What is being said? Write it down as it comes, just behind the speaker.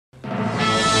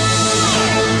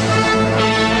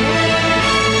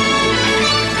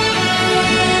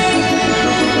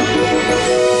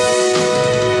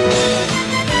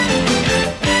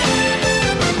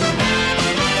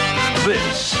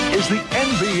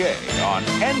NBA on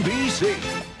NBC.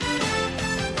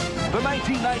 The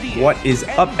 1998 What is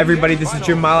up, everybody? This is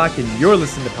Jim Malak, and you're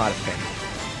listening to Pod of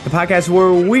Fame, the podcast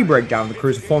where we break down the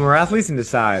careers of former athletes and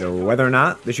decide whether or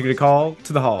not they should get a call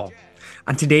to the Hall.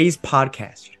 On today's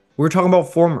podcast, we're talking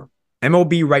about former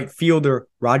MLB right fielder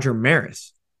Roger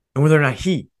Maris and whether or not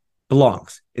he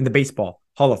belongs in the Baseball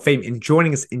Hall of Fame. And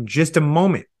joining us in just a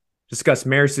moment to discuss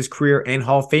Maris's career and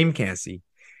Hall of Fame candidacy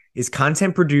is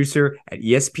content producer at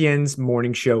ESPN's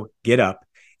morning show Get Up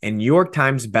and New York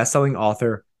Times bestselling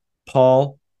author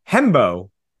Paul Hembekides.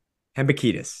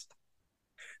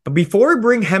 But before we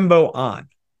bring Hembo on,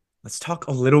 let's talk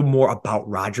a little more about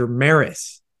Roger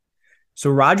Maris. So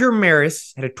Roger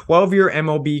Maris had a 12-year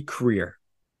MLB career.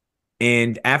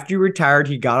 And after he retired,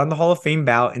 he got on the Hall of Fame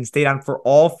ballot and stayed on for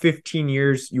all 15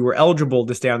 years you were eligible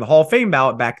to stay on the Hall of Fame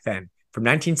ballot back then. From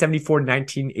 1974 to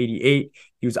 1988,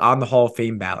 he was on the Hall of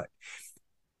Fame ballot.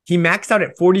 He maxed out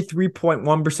at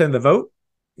 43.1% of the vote.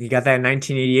 He got that in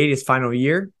 1988, his final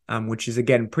year, which is,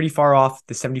 again, pretty far off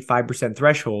the 75%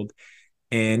 threshold.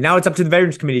 And now it's up to the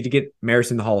Veterans Committee to get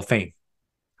Maris in the Hall of Fame.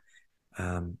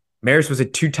 Maris was a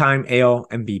two-time AL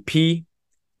MVP.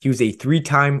 He was a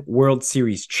three-time World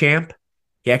Series champ.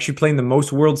 He actually played in the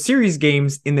most World Series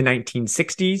games in the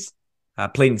 1960s,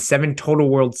 played in 7 total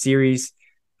World Series,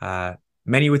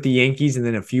 many with the Yankees and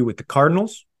then a few with the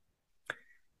Cardinals.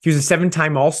 He was a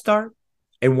 7-time All-Star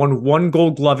and won 1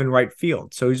 Gold Glove in right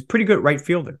field. So he's a pretty good right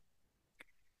fielder.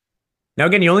 Now,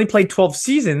 again, he only played 12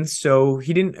 seasons, so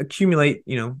he didn't accumulate,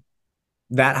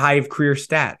 that high of career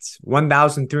stats.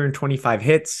 1,325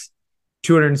 hits,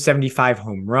 275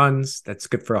 home runs. That's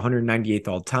good for 198th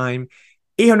all-time.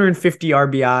 850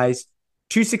 RBIs,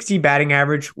 260 batting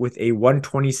average with a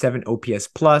 127 OPS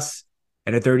plus,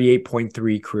 and a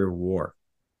 38.3 career WAR.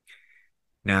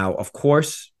 Now, of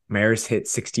course, Maris hit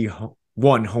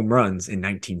 61 home runs in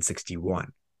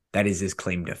 1961. That is his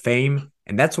claim to fame,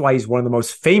 and that's why he's one of the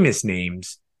most famous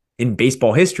names in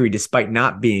baseball history, despite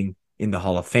not being in the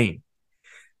Hall of Fame.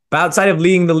 But outside of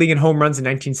leading the league in home runs in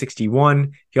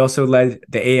 1961, he also led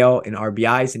the AL in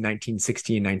RBIs in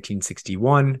 1960 and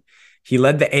 1961. He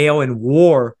led the AL in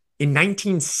WAR in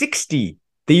 1960,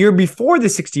 the year before the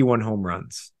 61 home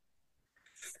runs.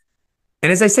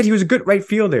 And as I said, he was a good right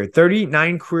fielder.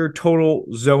 39 career total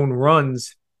zone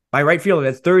runs by right fielder.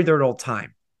 That's 33rd all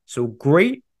time. So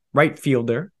great right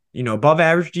fielder, above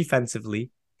average defensively.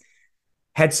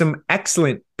 Had some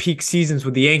excellent peak seasons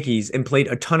with the Yankees and played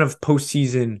a ton of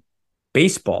postseason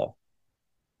baseball.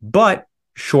 But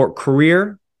short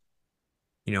career,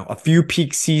 a few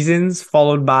peak seasons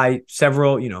followed by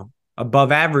several,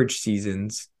 above average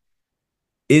seasons.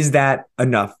 Is that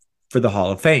enough for the Hall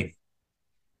of Fame?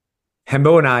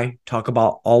 Hembo and I talk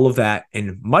about all of that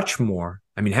and much more.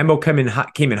 I mean, Hembo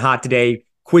came in hot today,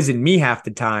 quizzing me half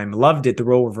the time. Loved it, the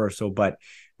role reversal. But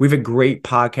we have a great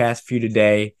podcast for you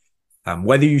today.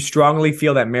 Whether you strongly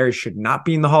feel that Maris should not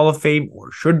be in the Hall of Fame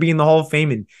or should be in the Hall of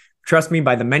Fame, and trust me,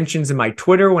 by the mentions in my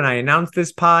Twitter when I announced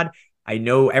this pod, I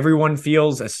know everyone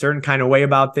feels a certain kind of way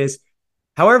about this.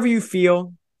 However you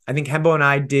feel, I think Hembo and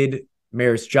I did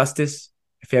Maris justice.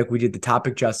 I feel like we did the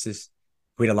topic justice.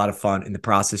 We had a lot of fun in the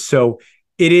process. So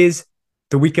it is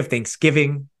the week of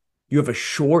Thanksgiving. You have a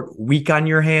short week on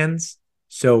your hands.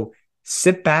 So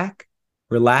sit back,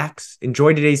 relax,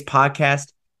 enjoy today's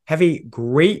podcast. Have a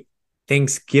great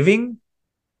Thanksgiving.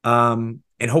 And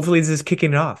hopefully this is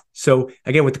kicking it off. So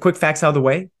again, with the quick facts out of the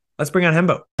way, let's bring on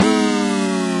Hembo.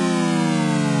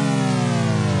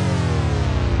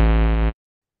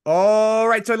 All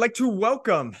right. So I'd like to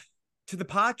welcome to the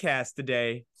podcast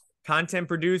today, content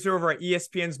producer over at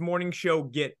ESPN's morning show,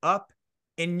 Get Up,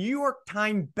 and New York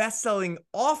Times bestselling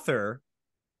author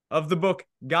of the book,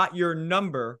 Got Your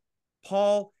Number,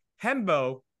 Paul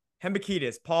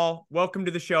Hembekides. Paul, welcome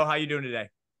to the show. How are you doing today?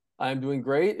 I'm doing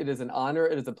great. It is an honor.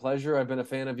 It is a pleasure. I've been a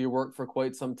fan of your work for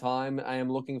quite some time. I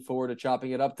am looking forward to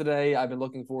chopping it up today. I've been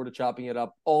looking forward to chopping it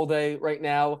up all day right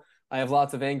now. I have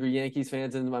lots of angry Yankees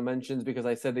fans in my mentions because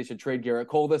I said they should trade Garrett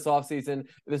Cole this offseason.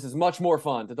 This is much more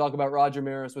fun to talk about Roger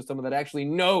Maris with someone that actually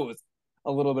knows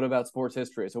a little bit about sports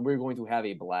history. So we're going to have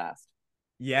a blast.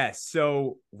 Yes.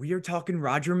 So we are talking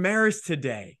Roger Maris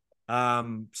today.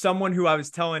 Someone who I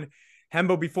was telling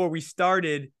Hembo before we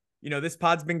started, this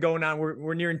pod's been going on.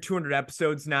 We're nearing 200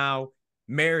 episodes now.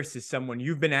 Maris is someone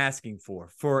you've been asking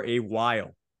for a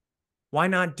while. Why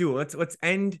not do it?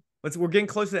 We're getting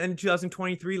close to the end of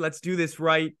 2023. Let's do this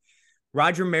right.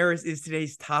 Roger Maris is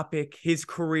today's topic, his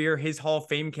career, his Hall of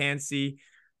Fame candidacy.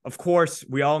 Of course,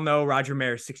 we all know Roger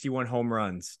Maris, 61 home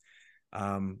runs.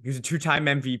 He was a 2-time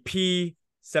MVP,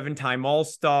 7-time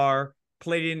All-Star,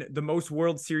 played in the most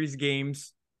World Series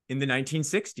games in the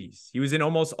 1960s. He was in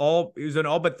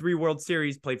all but 3 World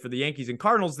Series, played for the Yankees and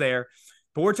Cardinals there.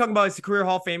 But we're talking about his career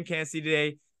Hall of Fame candidacy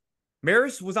today.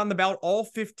 Maris was on the ballot all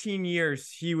 15 years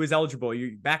he was eligible.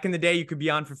 Back in the day, you could be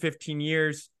on for 15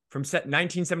 years from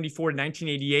 1974 to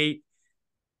 1988.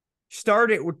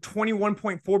 Started with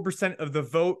 21.4% of the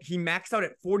vote. He maxed out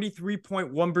at 43.1%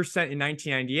 in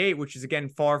 1998, which is, again,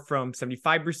 far from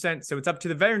 75%. So it's up to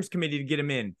the Veterans Committee to get him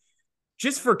in.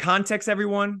 Just for context,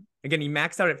 everyone, again, he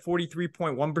maxed out at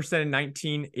 43.1% in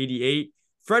 1988.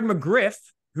 Fred McGriff,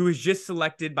 who was just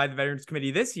selected by the Veterans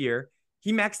Committee this year,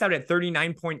 he maxed out at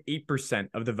 39.8%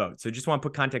 of the vote. So just want to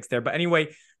put context there. But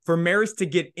anyway, for Maris to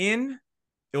get in,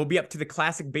 it will be up to the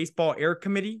Classic Baseball Era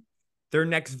Committee. Their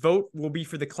next vote will be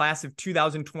for the class of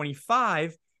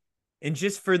 2025. And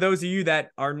just for those of you that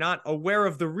are not aware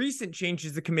of the recent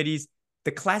changes to committees,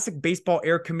 the Classic Baseball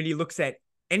Era Committee looks at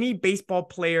any baseball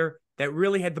player that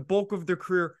really had the bulk of their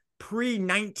career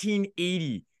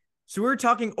pre-1980. So we're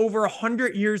talking over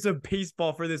 100 years of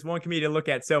baseball for this one committee to look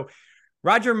at. So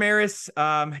Roger Maris,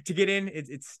 to get in,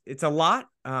 it's a lot,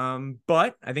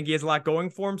 but I think he has a lot going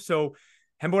for him. So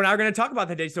Hembo and I are going to talk about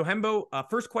that today. So Hembo,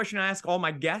 first question I ask all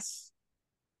my guests,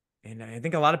 and I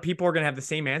think a lot of people are going to have the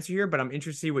same answer here, but I'm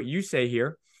interested to see what you say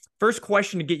here. First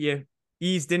question to get you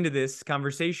eased into this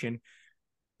conversation.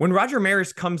 When Roger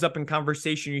Maris comes up in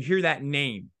conversation, you hear that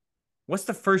name. What's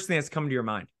the first thing that's come to your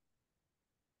mind?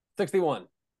 61.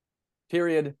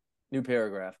 Period. New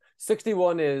paragraph.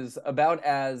 61 is about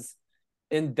as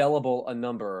indelible a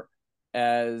number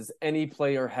as any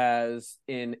player has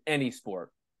in any sport.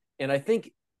 And I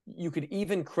think you could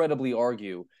even credibly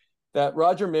argue that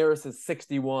Roger Maris's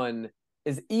 61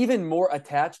 is even more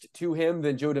attached to him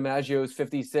than Joe DiMaggio's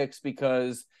 56,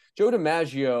 because Joe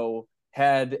DiMaggio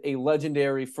had a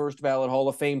legendary first ballot Hall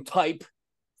of Fame type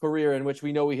career in which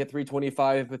we know he hit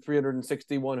 325 with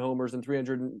 361 homers and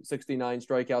 369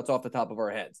 strikeouts off the top of our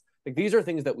heads. Like, these are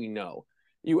things that we know.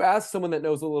 You ask someone that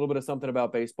knows a little bit of something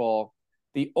about baseball,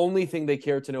 the only thing they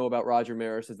care to know about Roger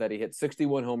Maris is that he hit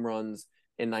 61 home runs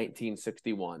in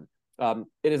 1961.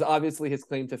 It is obviously his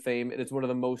claim to fame. It is one of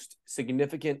the most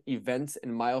significant events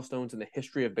and milestones in the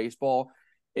history of baseball.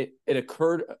 It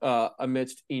occurred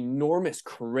amidst enormous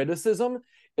criticism.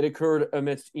 It occurred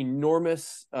amidst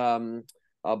enormous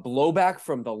blowback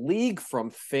from the league, from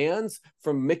fans,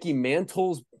 from Mickey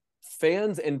Mantle's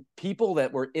fans and people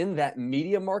that were in that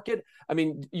media market. I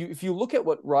mean, if you look at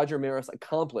what Roger Maris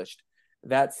accomplished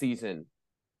that season,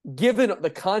 given the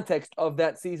context of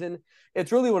that season,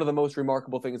 it's really one of the most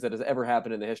remarkable things that has ever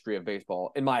happened in the history of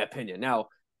baseball, in my opinion. Now,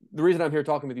 the reason I'm here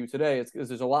talking with you today is because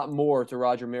there's a lot more to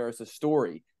Roger Maris's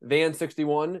story than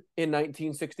 61 in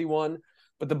 1961.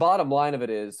 But the bottom line of it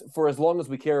is, for as long as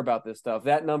we care about this stuff,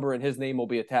 that number and his name will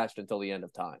be attached until the end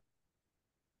of time.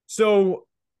 So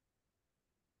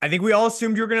I think we all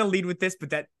assumed you were going to lead with this, but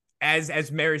that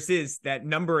as Maris is, that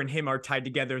number and him are tied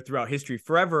together throughout history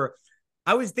forever.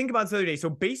 I was thinking about this the other day. So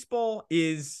baseball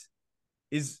is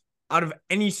out of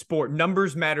any sport,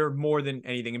 numbers matter more than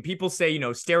anything. And people say,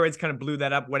 steroids kind of blew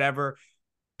that up, whatever.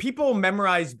 People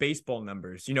memorize baseball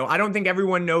numbers. I don't think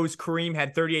everyone knows Kareem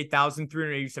had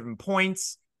 38,387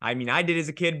 points. I mean, I did as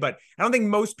a kid, but I don't think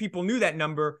most people knew that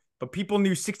number, but people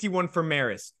knew 61 for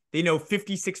Maris. They know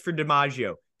 56 for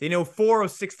DiMaggio. They know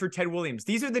 406 for Ted Williams.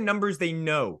 These are the numbers they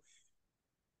know.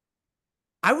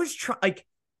 I was I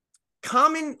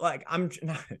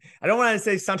don't want to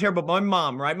say sound terrible, but my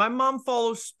mom, right? My mom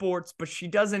follows sports, but she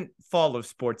doesn't follow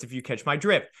sports, if you catch my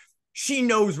drift. She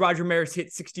knows Roger Maris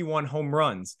hit 61 home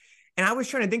runs. And I was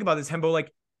trying to think about this, Hembo.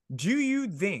 Do you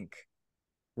think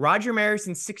Roger Maris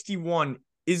in 61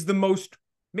 is the most,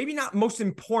 maybe not most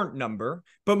important number,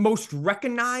 but most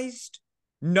recognized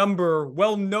number,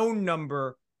 well-known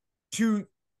number to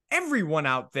everyone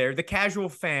out there, the casual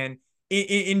fan,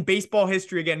 in baseball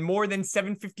history? Again, more than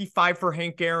 755 for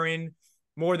Hank Aaron,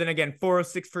 more than, again,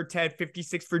 406 for Ted,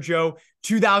 56 for Joe,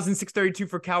 2,632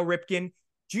 for Cal Ripken.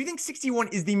 Do you think 61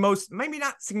 is the most, maybe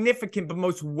not significant, but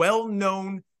most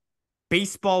well-known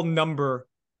baseball number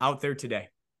out there today?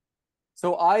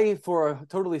 So I, for a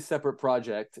totally separate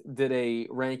project, did a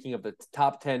ranking of the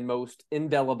top 10 most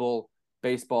indelible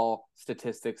baseball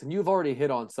statistics, and you've already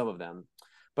hit on some of them.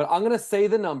 But I'm going to say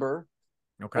the number.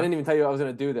 Okay. I didn't even tell you I was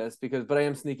going to do this, but I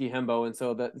am Sneaky Hembo, and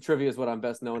so that trivia is what I'm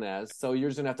best known as. So you're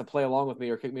just going to have to play along with me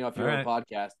or kick me off your own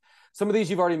podcast. Some of these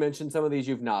you've already mentioned, some of these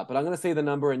you've not. But I'm going to say the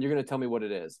number, and you're going to tell me what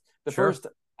it is. The first,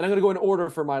 and I'm going to go in order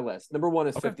for my list. Number 1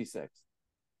 is 56.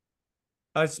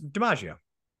 It's DiMaggio.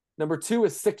 Number 2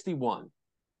 is 61.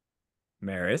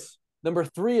 Maris. Number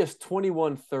 3 is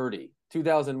 2130,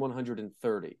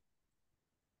 2,130.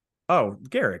 Oh,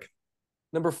 Garrick.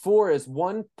 Number 4 is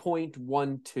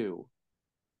 1.12.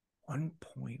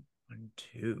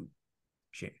 1.12.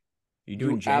 You You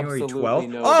doing January absolutely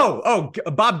 12th?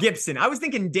 know Bob Gibson. I was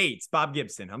thinking dates. Bob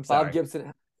Gibson. I'm sorry. Bob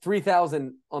Gibson,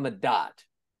 3,000 on the dot.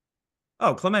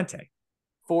 Oh, Clemente.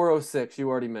 406, you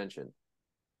already mentioned.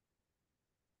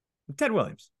 Ted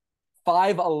Williams.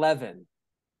 511.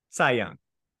 Cy Young.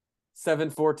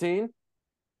 714.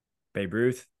 Babe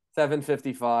Ruth.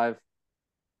 755.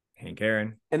 Hank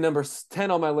Aaron. And number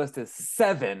 10 on my list is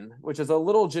 7, which is a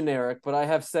little generic, but I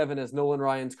have 7 as Nolan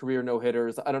Ryan's career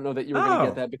no-hitters. I don't know that you were going to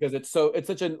get that because it's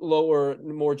such a lower,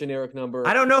 more generic number.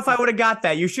 I don't know if I would have got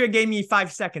that. You should have gave me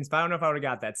 5 seconds, but I don't know if I would have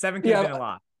got that. 7 could have been a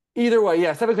lot. Either way,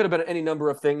 yeah, 7 could have been any number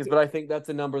of things, but I think that's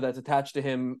a number that's attached to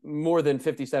him more than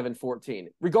 57-14,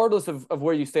 regardless of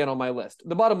where you stand on my list.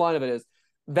 The bottom line of it is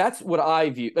that's what I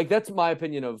view. Like, that's my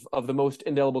opinion of the most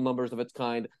indelible numbers of its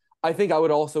kind. I think I would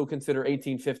also consider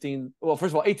 1815. Well, first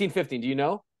of all, 1815. Do you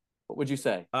know? What would you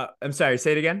say? I'm sorry.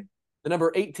 Say it again. The number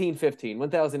 1815,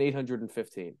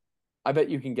 1,815. I bet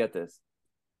you can get this.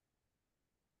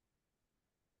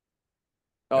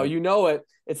 Oh, you know it.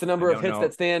 It's the number of hits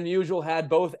that Stan Musial had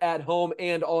both at home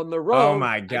and on the road. Oh,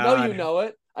 my God. I know you know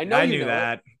it. I knew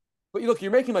that. But look,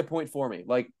 you're making my point for me.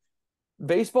 Like,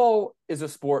 baseball is a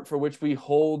sport for which we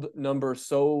hold numbers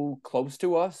so close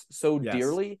to us, so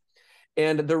dearly.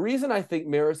 And the reason I think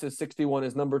Maris's 61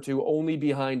 is number 2 only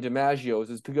behind DiMaggio's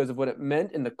is because of what it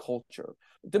meant in the culture.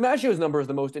 DiMaggio's number is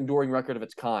the most enduring record of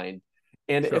its kind.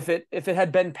 And if it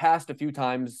had been passed a few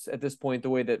times at this point, the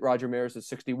way that Roger Maris's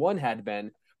 61 had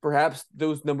been, perhaps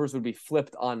those numbers would be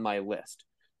flipped on my list.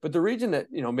 But the reason that,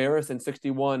 Maris and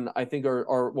 61, I think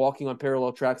are walking on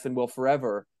parallel tracks and will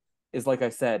forever is, like I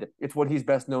said, it's what he's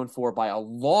best known for by a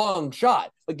long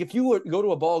shot. Like, if you go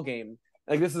to a ball game,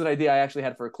 like, this is an idea I actually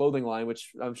had for a clothing line,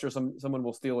 which I'm sure someone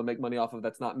will steal and make money off of.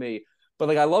 That's not me. But,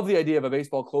 like, I love the idea of a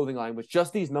baseball clothing line with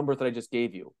just these numbers that I just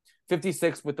gave you.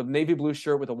 56 with the navy blue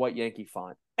shirt with a white Yankee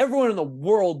font. Everyone in the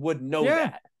world would know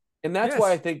that. And that's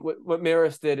why I think what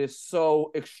Maris did is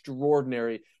so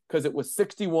extraordinary, because it was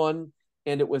 61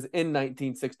 and it was in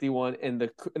 1961. And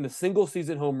the single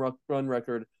season home run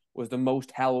record was the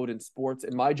most hallowed in sports,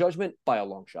 in my judgment, by a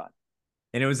long shot.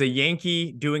 And it was a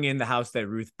Yankee doing it in the house that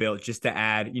Ruth built, just to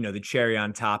add, the cherry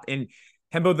on top. And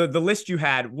Hembo, the list you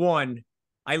had, one,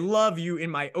 I love you in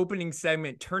my opening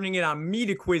segment, turning it on me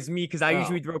to quiz me, because I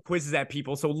usually throw quizzes at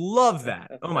people. So love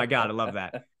that. Oh my God, I love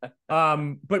that.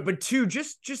 But 2,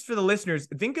 just for the listeners,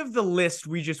 think of the list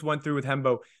we just went through with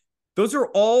Hembo. Those are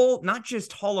all not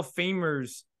just Hall of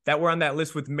Famers that were on that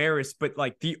list with Maris, but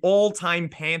like the all-time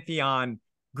pantheon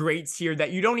greats here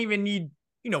that you don't even need,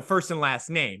 first and last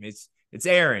name. It's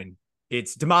Aaron,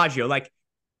 it's DiMaggio. Like,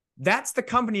 that's the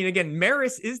company. And again,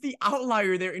 Maris is the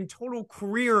outlier there in total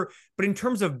career, but in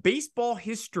terms of baseball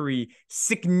history,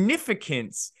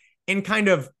 significance, and kind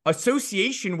of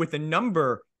association with a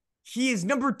number, he is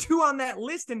number 2 on that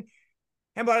list. And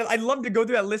I'd love to go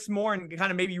through that list more and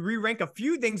kind of maybe re-rank a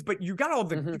few things, but you got all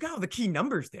the key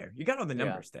numbers there. You got all the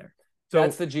numbers there. So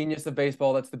that's the genius of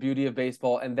baseball. That's the beauty of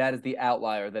baseball. And that is the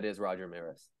outlier that is Roger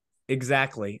Maris.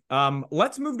 Exactly.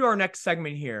 Let's move to our next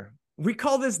segment here. We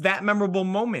call this That Memorable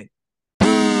Moment.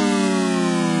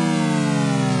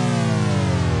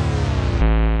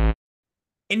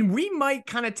 And we might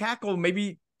kind of tackle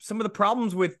maybe some of the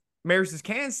problems with Maris's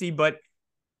candidacy, but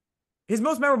his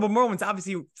most memorable moments,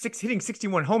 obviously, hitting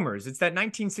 61 homers. It's that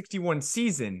 1961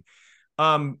 season.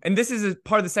 And this is a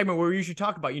part of the segment where we usually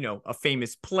talk about, a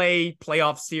famous play,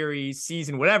 playoff series,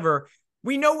 season, whatever.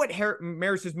 We know what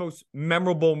Maris's most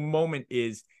memorable moment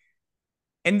is.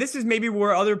 And this is maybe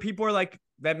where other people are like,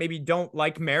 that maybe don't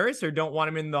like Maris or don't want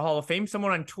him in the Hall of Fame.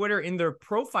 Someone on Twitter in their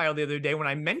profile the other day, when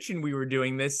I mentioned we were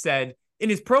doing this, said, in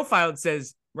his profile, it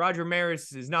says, Roger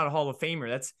Maris is not a Hall of Famer.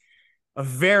 That's a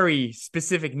very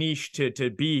specific niche to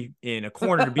be in, a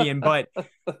corner to be in. But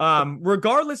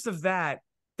regardless of that,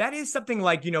 that is something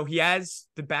like, he has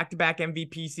the back-to-back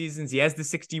MVP seasons. He has the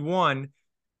 61.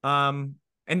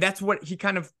 And that's what he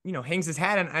kind of, hangs his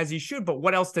hat on, as he should. But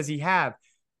what else does he have?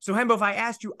 So, Hembo, if I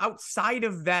asked you, outside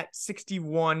of that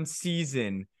 61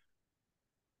 season,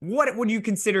 what would you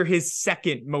consider his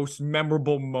second most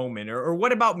memorable moment? Or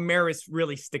what about Maris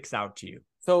really sticks out to you?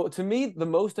 So, to me, the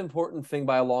most important thing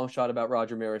by a long shot about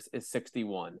Roger Maris is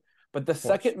 61. But the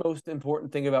second most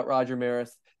important thing about Roger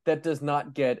Maris that does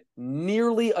not get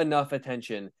nearly enough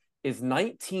attention is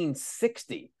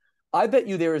 1960. I bet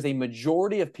you there is a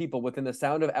majority of people within the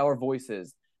sound of our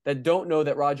voices that don't know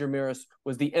that Roger Maris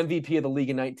was the MVP of the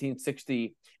league in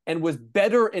 1960 and was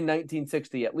better in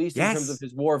 1960, at least in terms of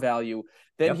his WAR value,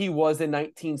 than he was in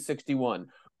 1961.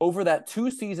 Over that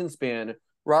 2-season span,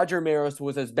 Roger Maris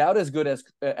was about as good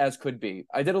as could be.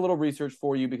 I did a little research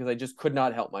for you because I just could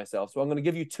not help myself. So I'm going to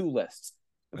give you two lists.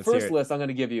 The first list I'm going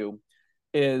to give you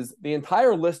is the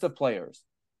entire list of players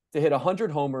to hit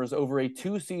 100 homers over a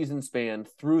 2-season span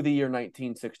through the year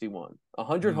 1961.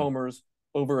 100 homers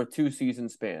over a 2-season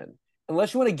span.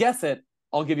 Unless you want to guess it,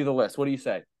 I'll give you the list. What do you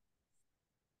say?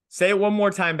 Say it one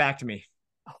more time back to me.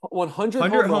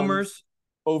 100 homers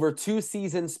over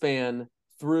 2-season span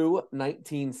through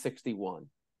 1961.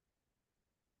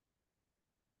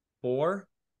 4?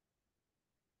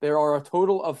 There are a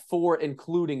total of 4,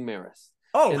 including Maris.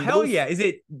 Oh, and hell yeah. Is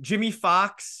it Jimmy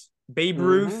Fox, Babe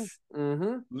Ruth,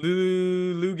 Lou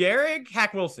Gehrig,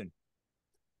 Hack Wilson?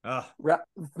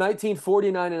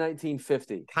 1949 and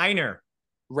 1950. Kiner.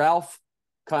 Ralph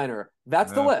Kiner.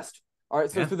 That's the list. All right,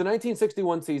 so through the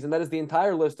 1961 season, that is the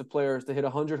entire list of players to hit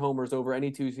 100 homers over any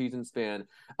 2-season span.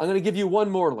 I'm going to give you one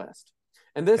more list.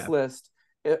 And this list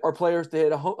are players to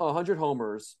hit 100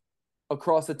 homers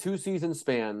across a 2-season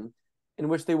span in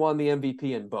which they won the MVP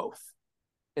in both.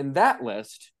 And that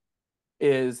list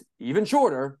is even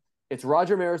shorter. It's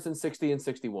Roger Maris in 60 and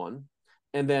 61.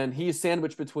 And then he's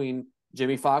sandwiched between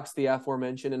Jimmy Fox, the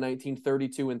aforementioned, in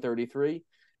 1932 and 33,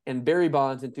 and Barry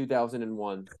Bonds in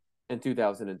 2001 and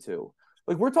 2002.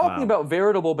 Like, we're talking about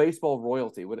veritable baseball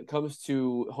royalty when it comes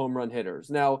to home run hitters.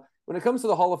 Now, when it comes to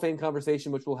the Hall of Fame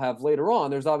conversation, which we'll have later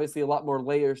on, there's obviously a lot more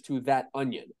layers to that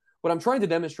onion. What I'm trying to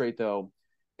demonstrate, though,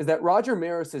 is that Roger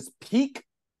Maris's peak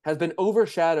has been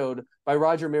overshadowed by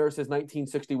Roger Maris's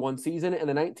 1961 season, and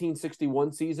the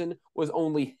 1961 season was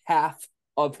only half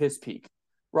of his peak.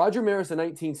 Roger Maris in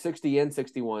 1960 and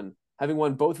 61, having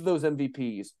won both of those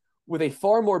MVPs, with a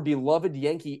far more beloved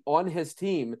Yankee on his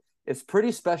team, is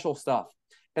pretty special stuff.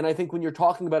 And I think when you're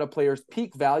talking about a player's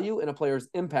peak value and a player's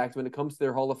impact when it comes to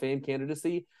their Hall of Fame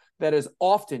candidacy, that is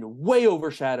often way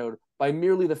overshadowed by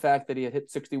merely the fact that he had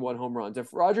hit 61 home runs.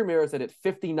 If Roger Maris had hit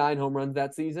 59 home runs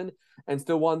that season and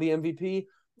still won the MVP,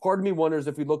 part of me wonders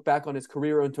if we look back on his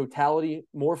career in totality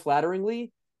more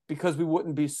flatteringly, because we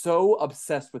wouldn't be so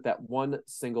obsessed with that one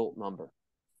single number.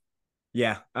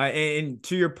 Yeah. And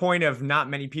to your point of not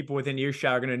many people within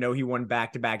earshot are going to know he won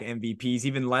back-to-back MVPs.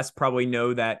 Even less probably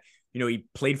know that, he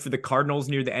played for the Cardinals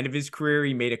near the end of his career.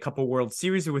 He made a couple World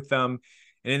Series with them.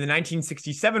 And in the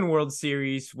 1967 World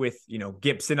Series with,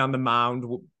 Gibson on the mound,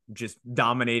 just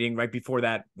dominating right before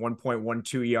that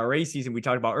 1.12 ERA season we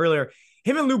talked about earlier,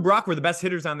 him and Lou Brock were the best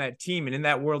hitters on that team. And in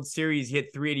that World Series, he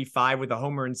hit 385 with a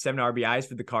homer and 7 RBIs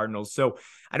for the Cardinals. So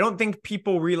I don't think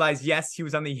people realize, yes, he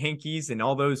was on the Yankees and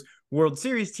all those World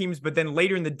Series teams, but then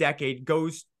later in the decade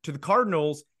goes to the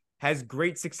Cardinals, has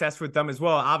great success with them as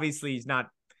well. Obviously, he's not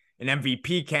an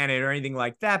MVP candidate or anything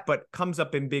like that, but comes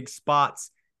up in big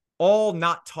spots, all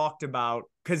not talked about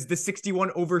because the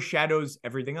 61 overshadows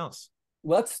everything else.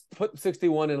 Let's put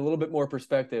 61 in a little bit more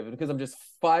perspective, because I'm just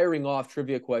firing off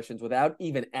trivia questions without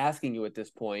even asking you at this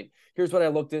point. Here's what I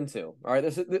looked into. All right,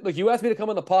 this is, look, you asked me to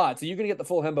come on the pod, so you're going to get the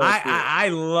full Hembo experience. I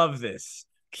love this.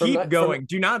 Keep going.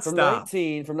 Do not stop.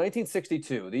 From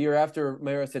 1962, the year after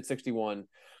Maris hit 61,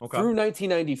 through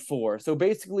 1994. So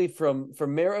basically from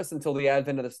Maris until the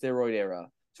advent of the steroid era.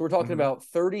 So we're talking about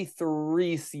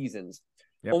 33 seasons.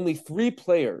 Yep. Only 3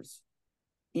 players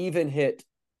even hit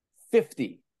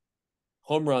 50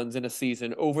 home runs in a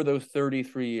season over those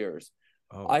 33 years.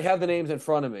 I have the names in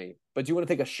front of me, but do you want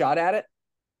to take a shot at it?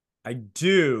 I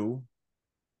do.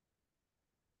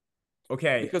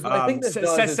 Okay. Because what I think this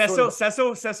does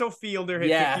Cecil Fielder hit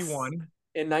 51.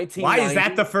 In 1990. Why is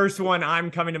that the first one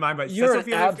I'm coming to mind? But you're Cecil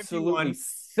Fielder absolutely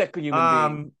sick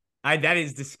human being. That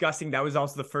is disgusting. That was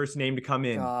also the first name to come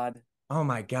in. God. Oh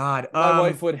my God. My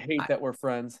wife would hate that we're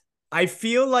friends. I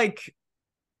feel like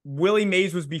Willie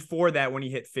Mays was before that when he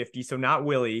hit 50, so not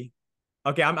Willie.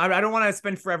 Okay, I don't want to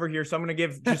spend forever here, so I'm going to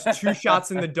give just 2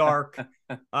 shots in the dark.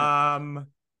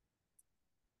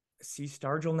 See,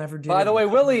 Stargell never did. By the way,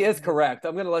 Willie is correct.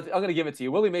 I'm gonna give it to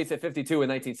you. Willie Mays hit 52 in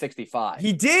 1965.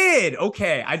 He did.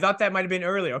 Okay, I thought that might have been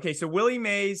earlier. Okay, so Willie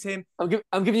Mays, him. I'm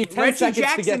giving you 10 Reggie seconds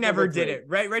Jackson to get never number 3. did it.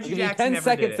 Right, Reggie Jackson 10 never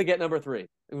seconds did to get number 3.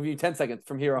 I'll give you 10 seconds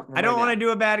from here on. I don't want to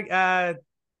do a bad.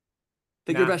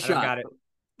 Take your best shot. Got it.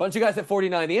 Bunch of guys at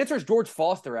 49. The answer is George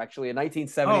Foster, actually, in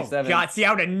 1977. Oh God, see, I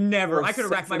would have never. I could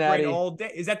have racked my Cincinnati. brain all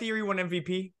day. Is that the year he won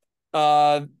MVP?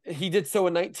 He did so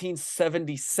in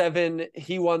 1977.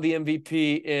 He won the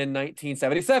MVP in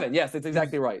 1977. Yes, that's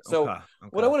exactly right. So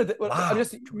what I wanted to, I'm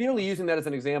just merely using that as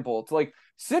an example. To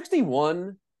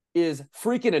 61 is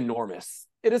freaking enormous.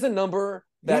 It is a number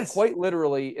that quite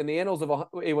literally in the annals of a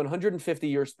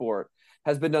 150-year sport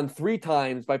has been done 3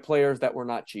 times by players that were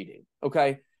not cheating.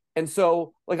 Okay. And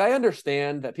so I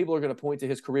understand that people are going to point to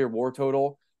his career WAR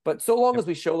total, But so long as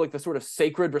we show like the sort of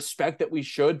sacred respect that we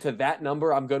should to that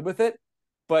number, I'm good with it.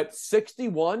 But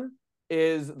 61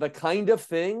 is the kind of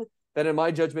thing that, in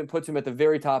my judgment, puts him at the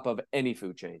very top of any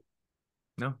food chain.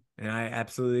 No, and I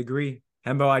absolutely agree.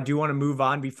 Hembo, I do want to move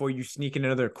on before you sneak in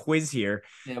another quiz here.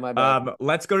 Yeah, my bad.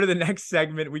 Let's go to the next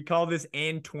segment. We call this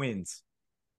And Twins.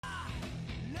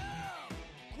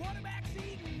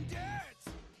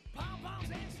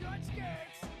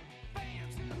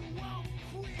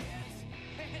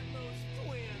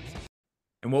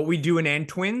 And what we do in And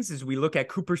Twins is we look at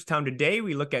Cooperstown today.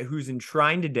 We look at who's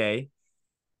enshrined today.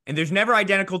 And there's never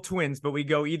identical twins, but we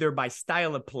go either by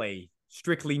style of play,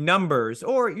 strictly numbers,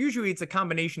 or usually it's a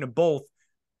combination of both.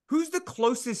 Who's the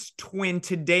closest twin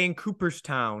today in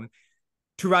Cooperstown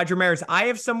to Roger Maris? I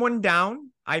have someone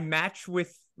down. I match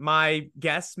with my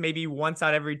guess maybe once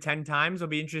out every 10 times. I'll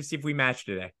be interested to see if we match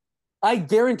today. I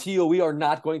guarantee you we are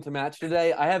not going to match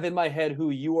today. I have in my head who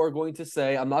you are going to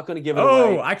say. I'm not going to give it away.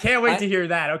 Oh, I can't wait to hear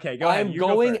that. Okay, go ahead. I'm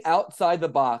going outside the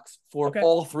box for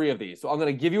all three of these. So I'm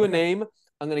going to give you a name.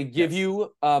 I'm going to give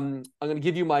you I'm going to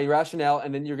give you my rationale,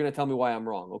 and then you're going to tell me why I'm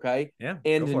wrong, okay? Yeah.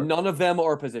 And none of them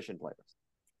are position players.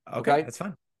 Okay, that's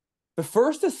fine. The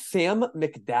first is Sam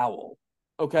McDowell.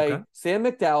 Okay. Sam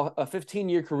McDowell, a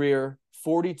 15-year career,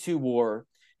 42 WAR.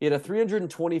 He had a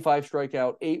 325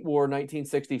 strikeout, 8 WAR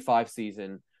 1965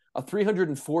 season, a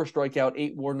 304 strikeout,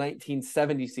 8 WAR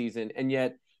 1970 season, and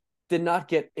yet did not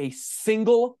get a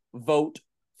single vote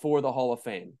for the Hall of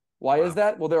Fame. Why is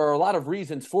that? Well, there are a lot of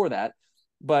reasons for that,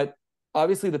 but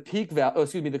obviously the peak value,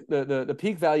 the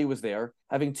peak value was there,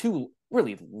 having two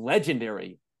really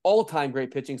legendary all-time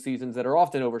great pitching seasons that are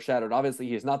often overshadowed. Obviously,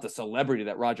 he is not the celebrity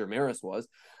that Roger Maris was,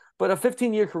 but a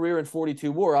 15-year career in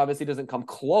 42 WAR obviously doesn't come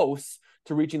close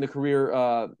to reaching the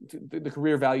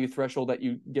career value threshold that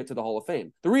you get to the Hall of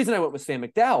Fame. The reason I went with Sam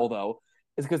McDowell, though,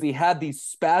 is because he had these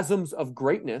spasms of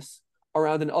greatness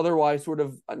around an otherwise sort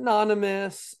of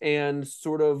anonymous and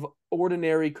sort of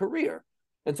ordinary career.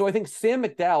 And so I think Sam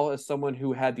McDowell is someone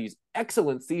who had these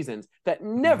excellent seasons that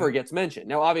never gets mentioned.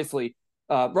 Now, obviously,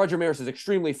 Roger Maris is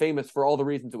extremely famous for all the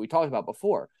reasons that we talked about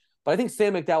before. But I think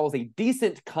Sam McDowell is a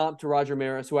decent comp to Roger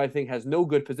Maris, who I think has no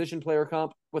good position player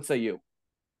comp. What say you?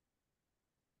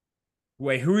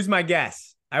 Wait, who's my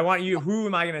guess? I want you. Who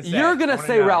am I going to say? You're going to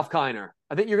say Ralph Kiner.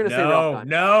 I think you're going to say Ralph Kiner.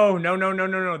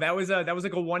 No. That was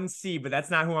like a 1C, but that's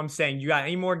not who I'm saying. You got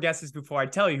any more guesses before I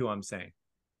tell you who I'm saying?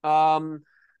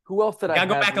 Who else did I have?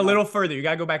 You got to go back a little further. You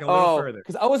got to go back a little further.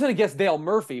 Because I was going to guess Dale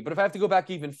Murphy, but if I have to go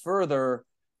back even further,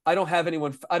 I don't have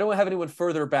anyone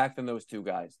further back than those two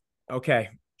guys. Okay.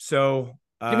 So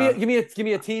give me a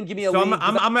team. Give me a league.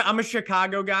 I'm a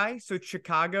Chicago guy. So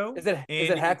Chicago. Is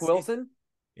it Hack Wilson?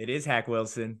 It is Hack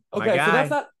Wilson. Okay, so that's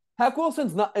not Hack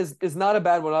Wilson's is not a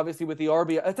bad one. Obviously, with the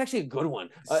RBI, it's actually a good one.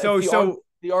 The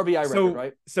RBI record,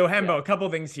 right? So Hembo, a couple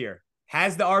things here.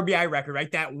 Has the RBI record,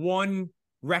 right? That one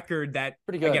record that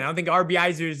pretty good. Again, I don't think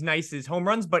RBIs are as nice as home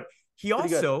runs, but he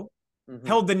also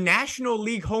held the National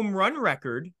League home run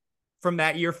record from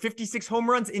that year, 56 home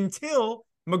runs, until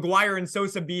McGuire and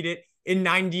Sosa beat it in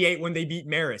 98 when they beat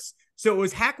Maris. So it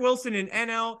was Hack Wilson in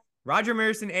NL, Roger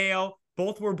Maris in AL.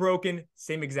 Both were broken,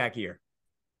 same exact year.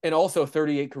 And also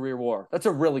 38 career WAR. That's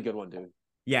a really good one, dude.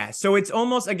 Yeah, so it's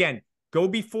almost, again, go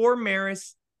before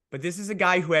Maris, but this is a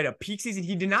guy who had a peak season.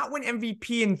 He did not win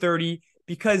MVP in 30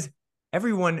 because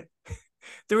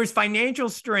there was financial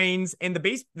strains, and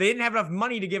they didn't have enough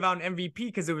money to give out an MVP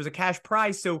because it was a cash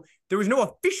prize. So there was no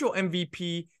official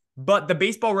MVP, but the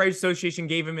Baseball Writers Association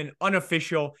gave him an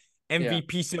unofficial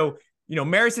MVP. Yeah. So,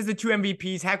 Maris has the 2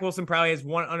 MVPs. Hack Wilson probably has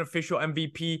one unofficial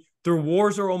MVP. Their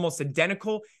WARs are almost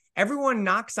identical. Everyone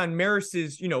knocks on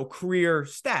Maris's, career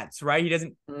stats, right?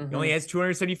 He only has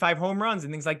 275 home runs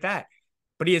and things like that,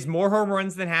 but he has more home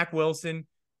runs than Hack Wilson.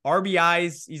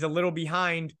 RBIs, he's a little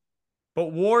behind,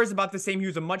 but WAR is about the same. He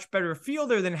was a much better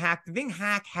fielder than Hack. The thing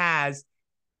Hack has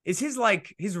is his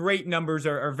rate numbers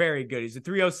are very good. He's a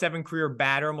 307 career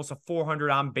batter, almost a 400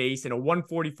 on base, and a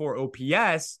 144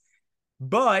 OPS.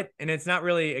 But, and it's not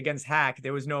really against Hack,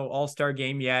 there was no all-star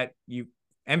game yet.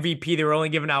 MVP, they were only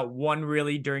giving out one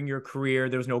really during your career.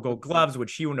 There was no gold gloves,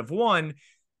 which he wouldn't have won.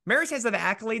 Maris has the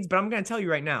accolades, but I'm going to tell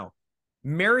you right now,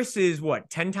 Maris is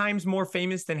 10 times more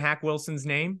famous than Hack Wilson's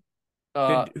name?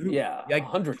 Like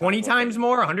 20 times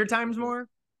more, 100 times more?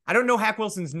 I don't know Hack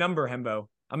Wilson's number, Hembo.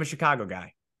 I'm a Chicago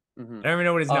guy. I don't even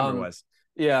know what his number was.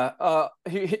 Yeah. I'll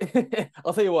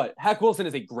tell you what, Hack Wilson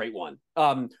is a great one.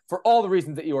 For all the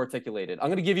reasons that you articulated. I'm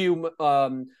going to give you,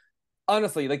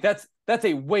 honestly, like that's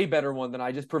a way better one than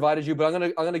I just provided you, but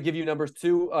I'm going to give you number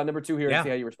two here and see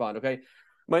how you respond. Okay.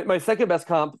 My second best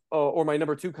comp or my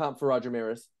number 2 comp for Roger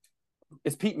Maris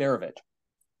is Pete Maravich.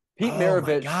 Pete Oh my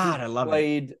Maravich, who God, I love it.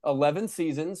 played 11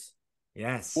 seasons,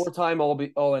 Yes. four-time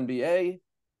All-NBA,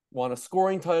 won a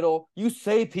scoring title. You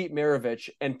say Pete Maravich,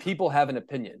 and people have an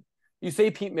opinion. You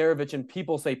say Pete Maravich, and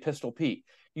people say Pistol Pete.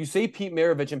 You say Pete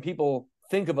Maravich, and people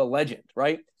think of a legend,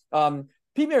 right?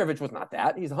 Pete Maravich was not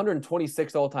that. He's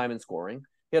 126th all-time in scoring.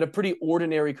 He had a pretty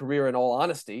ordinary career, in all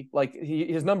honesty. Like,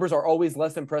 his numbers are always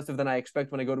less impressive than I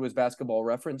expect when I go to his basketball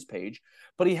reference page.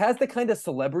 But he has the kind of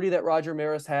celebrity that Roger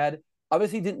Maris had.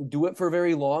 Obviously, didn't do it for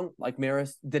very long, like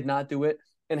Maris did not do it,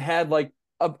 and had like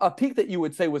a peak that you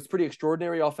would say was pretty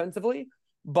extraordinary offensively.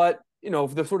 But,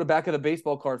 the sort of back of the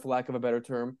baseball card, for lack of a better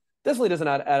term, definitely doesn't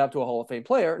add up to a Hall of Fame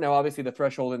player. Now, obviously, the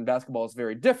threshold in basketball is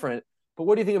very different. But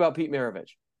what do you think about Pete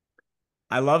Maravich?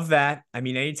 I love that. I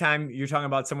mean, anytime you're talking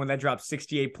about someone that drops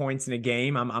 68 points in a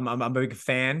game, I'm a big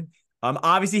fan.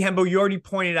 Obviously, Hembo, you already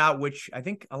pointed out, which I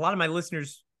think a lot of my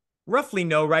listeners roughly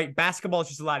know, right? Basketball is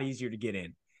just a lot easier to get in.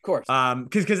 Of course.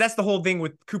 Because that's the whole thing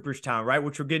with Cooperstown, right?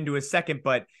 Which we'll get into in a second.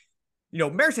 But,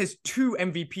 Maris has 2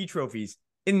 MVP trophies.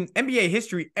 In NBA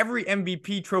history, every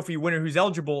MVP trophy winner who's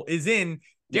eligible is in.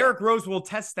 Derrick Rose will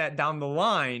test that down the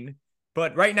line.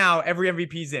 But right now, every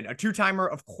MVP is in. A 2-timer,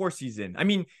 of course he's in. I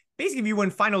mean, basically, if you win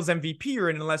Finals MVP, you're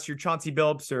in, unless you're Chauncey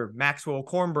Billups or Maxwell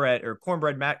Cornbread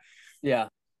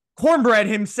Cornbread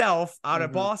himself out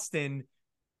of Boston.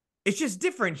 It's just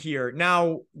different here.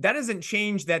 Now, that doesn't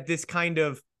change that this kind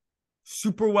of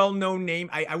super well-known name,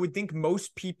 I would think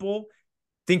most people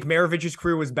think Maravich's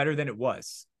career was better than it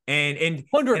was. And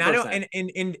 100%. And I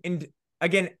don't and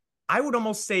again, I would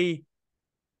almost say,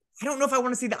 I don't know if I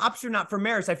want to say the opposite or not for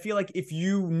Maris. I feel like if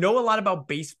you know a lot about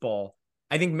baseball,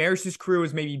 I think Maris's career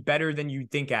was maybe better than you'd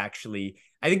think, actually.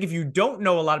 I think if you don't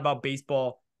know a lot about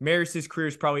baseball, Maris's career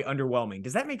is probably underwhelming.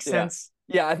 Does that make sense?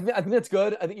 Yeah, I think that's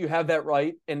good. I think you have that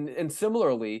right. And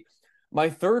similarly, my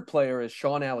third player is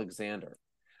Sean Alexander.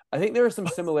 I think there are some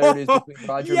similarities between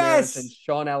Roger Maris and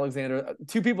Sean Alexander,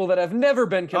 2 people that have never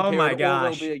been compared or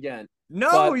will be again.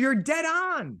 No, you're dead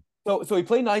on. So he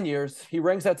played 9 years. He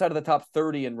ranks outside of the top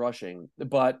 30 in rushing,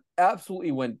 but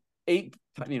absolutely went 8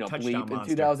 bleep in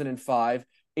 2005,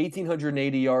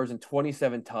 1,880 yards and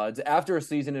 27 tuds after a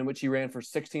season in which he ran for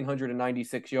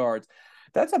 1,696 yards.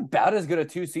 That's about as good a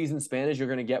 2-season span as you're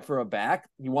going to get for a back.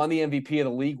 He won the MVP of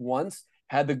the league once,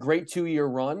 had the great 2-year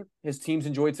run. His teams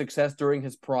enjoyed success during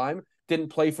his prime, didn't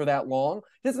play for that long.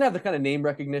 He doesn't have the kind of name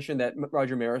recognition that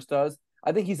Roger Maris does.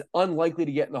 I think he's unlikely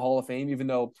to get in the Hall of Fame, even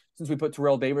though since we put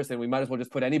Terrell Davis in, we might as well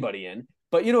just put anybody in.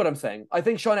 But you know what I'm saying? I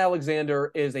think Sean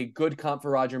Alexander is a good comp for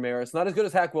Roger Maris. Not as good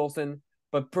as Hack Wilson,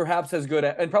 but perhaps as good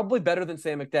and probably better than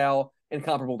Sam McDowell and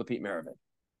comparable to Pete Maravich.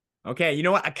 Okay, you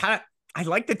know what? I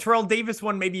like the Terrell Davis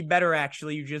one maybe better,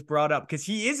 actually, you just brought up, because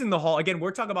he is in the Hall. Again,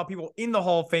 we're talking about people in the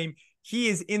Hall of Fame. He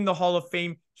is in the Hall of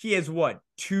Fame. He has 3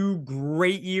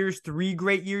 great years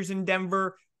in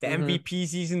Denver, the MVP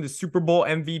season, the Super Bowl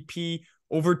MVP,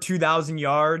 over 2,000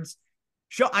 yards.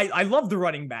 I love the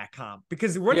running back comp,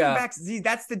 because running backs,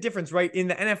 that's the difference, right? In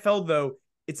the NFL, though,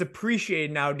 it's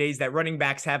appreciated nowadays that running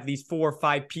backs have these 4 or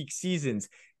 5 peak seasons.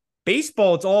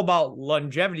 Baseball, it's all about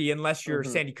longevity, unless you're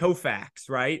Sandy Koufax,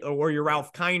 right? Or you're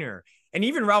Ralph Kiner. And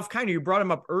even Ralph Kiner, you brought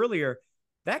him up earlier.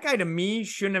 That guy, to me,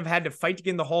 shouldn't have had to fight to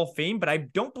get in the Hall of Fame, but I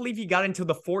don't believe he got until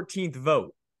the 14th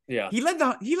vote. Yeah. He led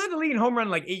the league in home run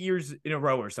like 8 years in a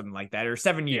row or something like that, or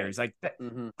 7 years. Like that,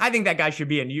 I think that guy should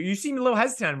be in. You seem a little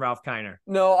hesitant on Ralph Kiner.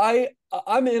 No,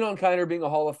 I'm in on Kiner being a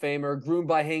Hall of Famer, groomed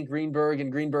by Hank Greenberg in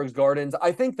Greenberg's Gardens.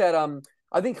 I think that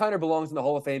I think Kiner belongs in the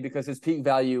Hall of Fame because his peak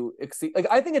value exceeds. Like,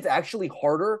 I think it's actually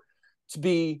harder to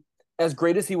be as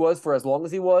great as he was for as long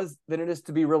as he was than it is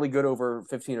to be really good over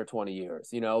 15 or 20 years.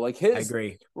 Like I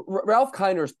agree. Ralph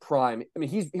Kiner's prime. I mean,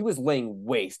 he was laying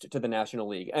waste to the National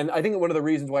League, and I think one of the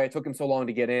reasons why it took him so long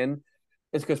to get in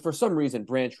is because for some reason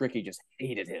Branch Rickey just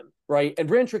hated him, right? And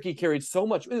Branch Rickey carried so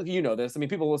much. You know this. I mean,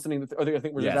 people listening, I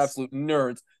think we're just absolute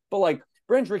nerds, but like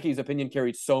Branch Rickey's opinion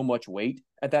carried so much weight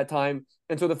at that time,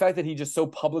 and so the fact that he just so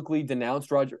publicly denounced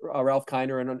Ralph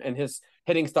Kiner and his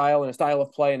hitting style and his style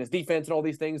of play and his defense and all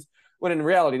these things, when in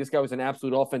reality this guy was an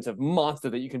absolute offensive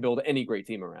monster that you can build any great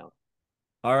team around.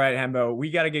 All right, Hembo, we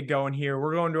got to get going here.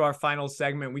 We're going to our final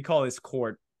segment. We call this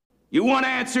Court. You want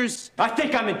answers? I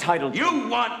think I'm entitled. You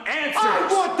want answers? I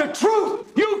want the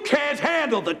truth! You can't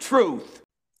handle the truth!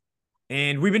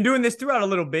 And we've been doing this throughout a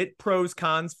little bit, pros,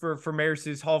 cons for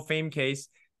Maris's Hall of Fame case.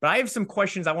 But I have some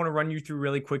questions I want to run you through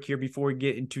really quick here before we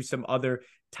get into some other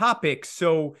topics.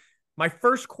 So my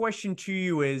first question to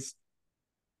you is,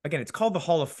 again, it's called the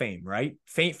Hall of Fame, right?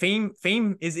 Fame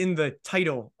is in the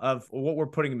title of what we're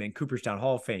putting him in, Cooperstown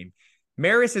Hall of Fame.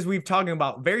 Maris, as we've talking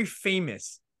about, very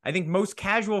famous. I think most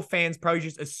casual fans probably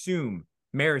just assume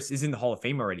Maris is in the Hall of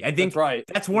Fame already. I think That's right.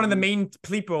 That's one of the main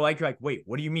people like, you're like, wait,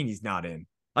 what do you mean he's not in?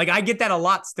 Like, I get that a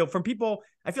lot still from people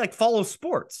I feel like follow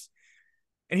sports.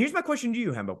 And here's my question to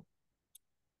you, Hembo.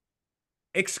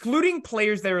 Excluding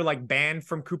players that are like banned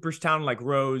from Cooperstown, like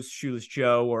Rose, Shoeless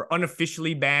Joe, or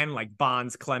unofficially banned, like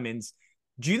Bonds, Clemens,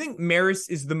 do you think Maris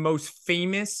is the most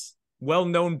famous,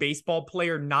 well-known baseball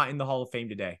player not in the Hall of Fame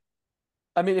today?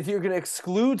 I mean, if you're going to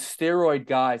exclude steroid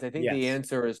guys, I think the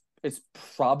answer is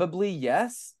probably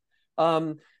yes.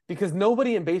 Because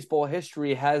nobody in baseball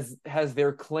history has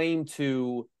their claim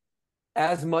to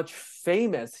as much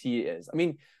fame as he is. I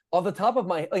mean, off the top of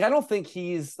my, like, I don't think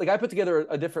he's, like, I put together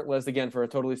a different list again for a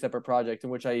totally separate project in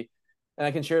which I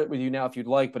can share it with you now if you'd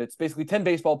like, but it's basically 10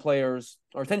 baseball players,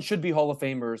 or 10 should be Hall of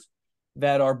Famers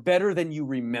that are better than you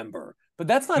remember. But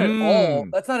that's not at all,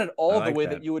 that's not at all the way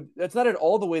that you would, that's not at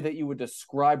all the way that you would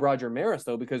describe Roger Maris,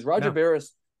 though, because Roger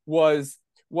Maris was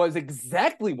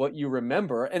exactly what you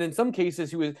remember. And in some cases,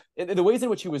 he was, in the ways in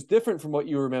which he was different from what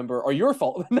you remember are your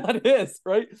fault, not his,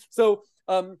 right? So,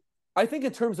 I think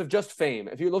in terms of just fame,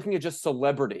 if you're looking at just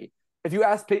celebrity, if you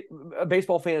ask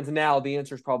baseball fans now, the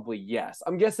answer is probably yes.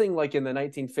 I'm guessing like in the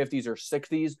 1950s or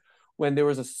 60s, when there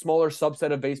was a smaller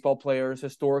subset of baseball players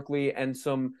historically and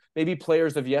some maybe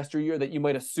players of yesteryear that you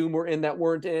might assume were in that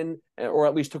weren't in, or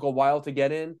at least took a while to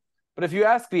get in. But if you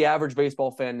ask the average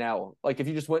baseball fan now, like if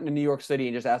you just went into New York City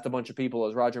and just asked a bunch of people,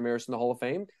 is Roger Maris in the Hall of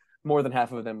Fame? More than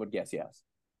half of them would guess yes.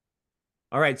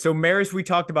 All right, so Maris, we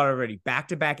talked about already.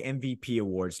 Back-to-back MVP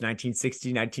awards, 1960,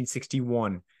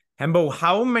 1961. Hembo,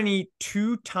 how many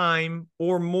two-time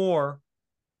or more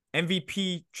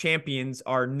MVP champions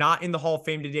are not in the Hall of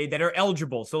Fame today that are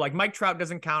eligible? So like Mike Trout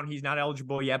doesn't count. He's not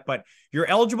eligible yet, but you're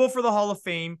eligible for the Hall of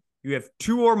Fame. You have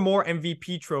 2 or more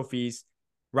MVP trophies.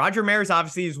 Roger Maris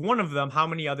obviously is one of them. How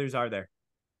many others are there?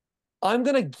 I'm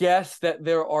going to guess that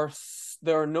there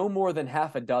are no more than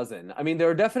half a dozen. I mean, there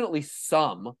are definitely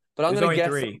some, but I'm going to guess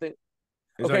 3. something.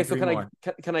 Okay, so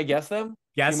can I guess them?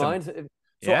 Guess Do you them. mind?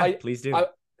 So please do.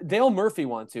 Dale Murphy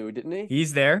won 2, didn't he?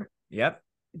 He's there. Yep.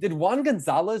 Did Juan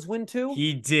Gonzalez win 2?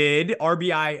 He did.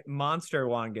 RBI monster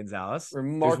Juan Gonzalez.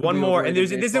 Remarkably there's one more, and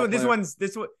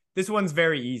this one's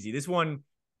very easy. This one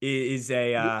is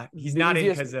he's not in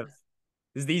because of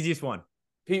this is the easiest one.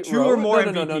 Pete 2 Rose? or more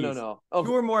No. MVPs. No. Okay.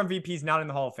 2 or more MVPs not in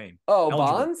the Hall of Fame. Oh, eligible.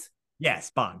 Bonds?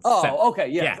 Yes, Bonds. Oh, okay.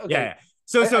 Yes. Yeah. Okay.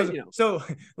 Yeah. So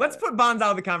let's put Bonds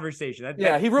out of the conversation.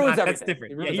 He ruins everything. That's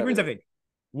different. He ruins everything.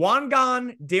 Juan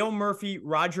Gon, Dale Murphy,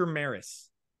 Roger Maris.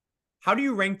 How do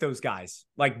you rank those guys?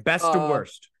 Like best to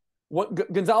worst?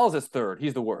 Gonzalez is 3rd.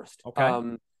 He's the worst.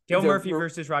 Okay. Dale Murphy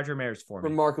versus Roger Maris for me.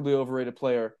 Remarkably overrated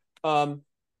player.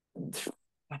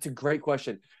 That's a great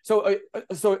question. So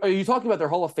are you talking about their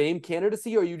Hall of Fame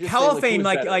candidacy, or are you just Hall saying, of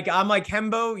Fame? like I'm like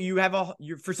Hembo. You have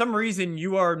for some reason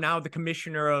you are now the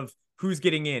commissioner of who's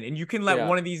getting in, and you can let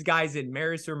one of these guys in,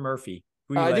 Maris or Murphy.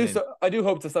 I do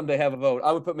hope to someday have a vote.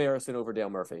 I would put Maris in over Dale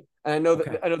Murphy, and I know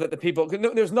that the people.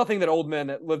 There's nothing that old men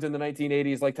that lived in the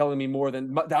 1980s like telling me more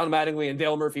than Don Mattingly and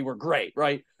Dale Murphy were great,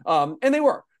 right? And they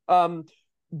were.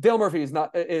 Dale Murphy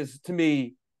is to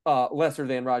me lesser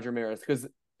than Roger Maris, because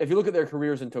if you look at their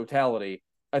careers in totality,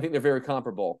 I think they're very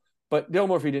comparable. But Dale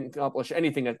Murphy didn't accomplish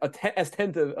anything as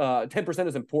 10%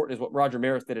 as important as what Roger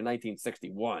Maris did in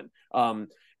 1961.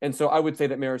 And so I would say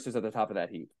that Maris is at the top of that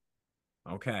heap.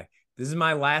 Okay. This is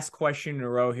my last question in a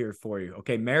row here for you.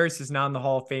 Okay, Maris is not in the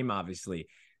Hall of Fame, obviously.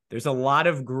 There's a lot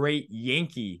of great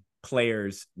Yankee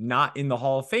players not in the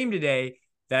Hall of Fame today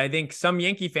that I think some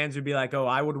Yankee fans would be like, oh,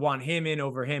 I would want him in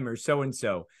over him or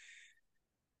so-and-so.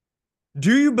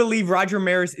 Do you believe Roger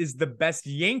Maris is the best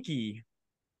Yankee?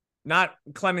 Not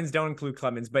Clemens, don't include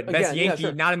Clemens, but best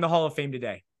Yankee not in the Hall of Fame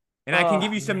today. And I can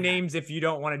give you some names if you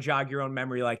don't want to jog your own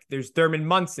memory. Like there's Thurman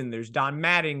Munson, there's Don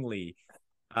Mattingly,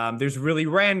 there's Willie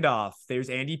Randolph, there's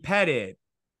Andy Pettit.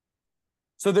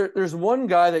 So there's one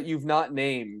guy that you've not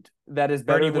named that is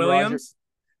better Bernie than Williams.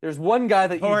 Roger. There's one guy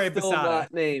that Jorge you've still Posada.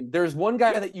 not named. There's one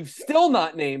guy that you've still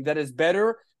not named that is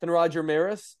better than Roger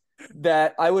Maris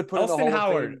that I would put in the Hall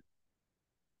Howard. of Fame.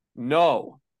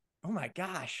 No. Oh my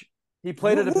gosh. He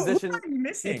played at a position. Who are you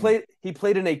missing? He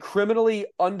played in a criminally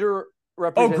underrepresented.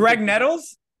 Oh, Greg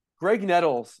Nettles? Greg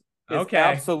Nettles.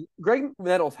 Okay. Greg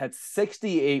Nettles had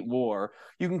 68 WAR.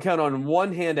 You can count on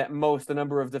one hand at most the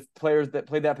number of the players that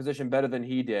played that position better than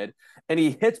he did, and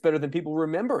he hits better than people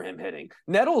remember him hitting.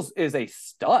 Nettles is a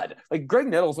stud. Like Greg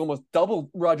Nettles almost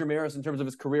doubled Roger Maris in terms of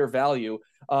his career value.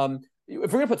 If we're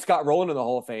gonna put Scott Rowland in the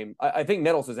Hall of Fame, I think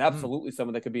Nettles is absolutely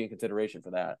someone that could be in consideration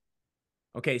for that.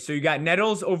 Okay, so you got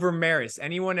Nettles over Maris.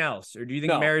 Anyone else, or do you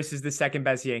think Maris is the second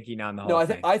best Yankee now in the Hall of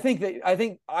Fame? I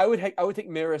think I would take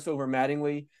Maris over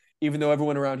Mattingly. even though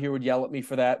everyone around here would yell at me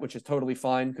for that, which is totally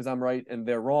fine because I'm right and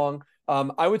they're wrong.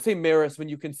 I would say Maris, when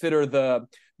you consider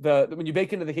when you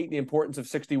bake into the importance of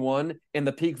 61 and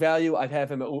the peak value, I'd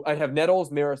have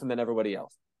Nettles, Maris, and then everybody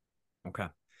else. Okay.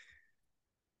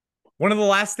 One of the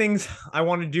last things I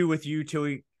want to do with you,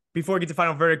 Tilly, before we get to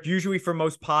final verdict, usually for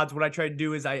most pods, what I try to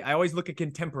do is I always look at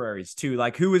contemporaries too,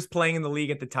 like who was playing in the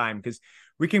league at the time, because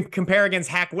we can compare against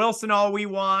Hack Wilson all we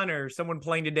want or someone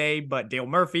playing today, but Dale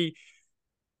Murphy.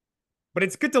 But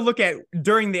it's good to look at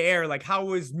during the era, like how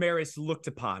was Maris looked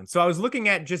upon? So I was looking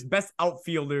at just best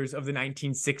outfielders of the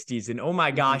 1960s, and oh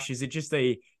my gosh, is it just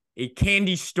a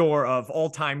candy store of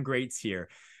all-time greats here.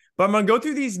 But I'm going to go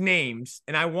through these names,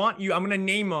 and I'm going to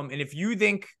name them, and if you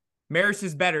think Maris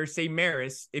is better, say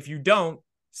Maris. If you don't,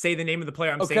 say the name of the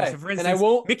player I'm saying. So for instance, and I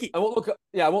won't Mickey, look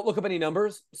up any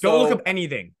numbers. Don't look up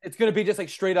anything. It's going to be just like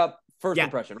straight up first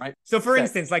impression, right? So for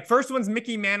instance, like first one's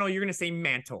Mickey Mantle, you're going to say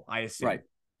Mantle, I assume. Right.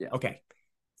 Yeah. Okay.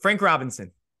 Frank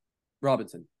Robinson.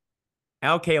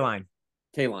 Al Kaline.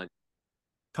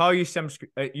 Carl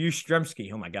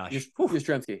Yastrzemski. Oh my gosh.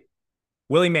 Yastrzemski.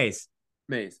 Willie Mays.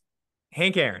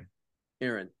 Hank Aaron.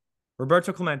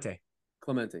 Roberto Clemente.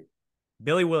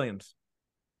 Billy Williams.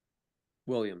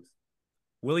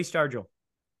 Willie Stargell.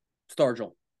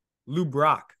 Lou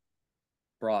Brock.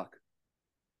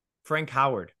 Frank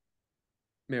Howard.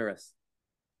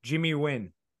 Jimmy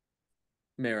Wynn.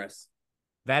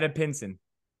 Vada Pinson.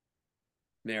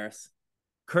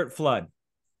 Kurt Flood.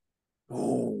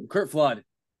 Oh, Kurt Flood.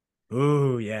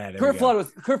 Oh, yeah. Kurt Flood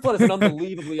is an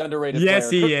unbelievably underrated player. Yes,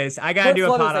 he is. I got to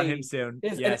do a pod on him soon.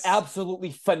 Is an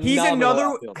absolutely phenomenal He's another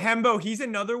outfielder. Hembo. He's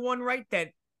another one, right? That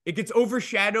it gets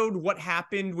overshadowed what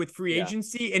happened with free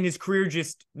agency and his career.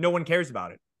 Just no one cares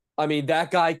about it. I mean,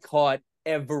 that guy caught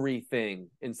everything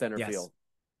in center field.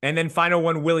 And then final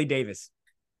one, Willie Davis.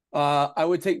 I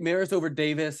would take Maris over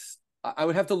Davis. I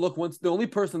would have to look once. The only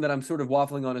person that I'm sort of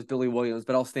waffling on is Billy Williams,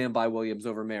 but I'll stand by Williams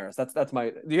over Maris. That's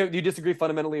my. Do you disagree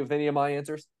fundamentally with any of my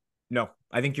answers? No,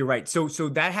 I think you're right. So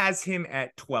that has him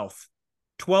at 12th.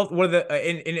 12th. What are the?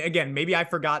 And again, maybe I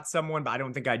forgot someone, but I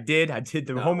don't think I did. I did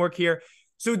the homework here.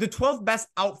 So the 12th best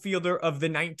outfielder of the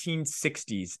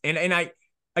 1960s, and I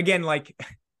again like,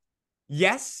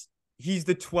 yes, he's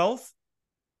the 12th,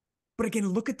 but again,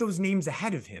 look at those names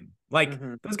ahead of him. Like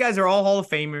those guys are all Hall of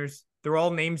Famers. They're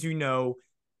all names you know.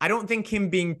 I don't think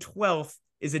him being 12th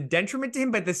is a detriment to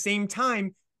him, but at the same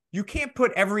time, you can't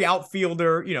put every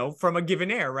outfielder, from a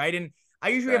given era, right? And I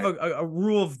usually have a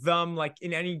rule of thumb, like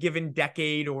in any given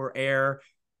decade or era,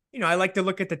 I like to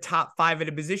look at the top 5 at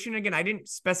a position. Again, I didn't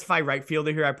specify right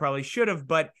fielder here. I probably should have,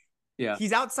 but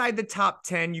he's outside the top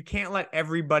 10. You can't let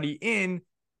everybody in.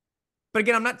 But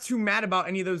again, I'm not too mad about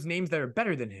any of those names that are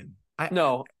better than him.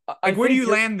 Where do you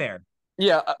land there?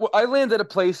 Yeah, I land at a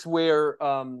place where,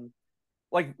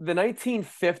 like the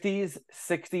 1950s,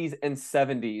 60s, and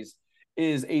 70s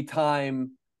is a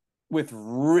time with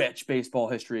rich baseball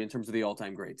history in terms of the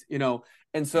all-time greats,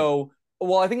 And so,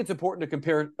 while I think it's important to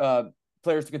compare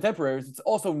players to contemporaries, it's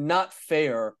also not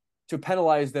fair to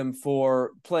penalize them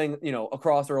for playing,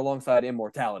 across or alongside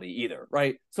immortality either,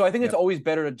 right? So I think it's always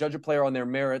better to judge a player on their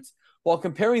merits while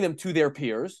comparing them to their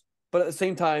peers, but at the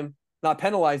same time, not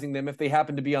penalizing them if they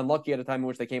happen to be unlucky at a time in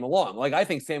which they came along. Like, I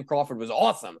think Sam Crawford was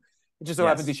awesome. It just so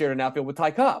happens he shared an outfield with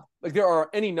Ty Cobb. Like, there are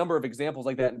any number of examples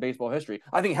like that in baseball history.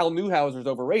 I think Hal Newhouser's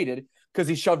overrated because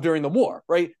he shoved during the war,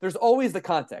 right? There's always the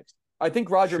context. I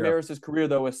think Roger Maris's career,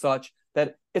 though, is such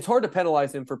that it's hard to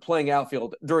penalize him for playing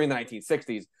outfield during the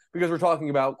 1960s because we're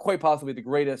talking about quite possibly the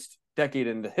greatest decade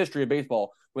in the history of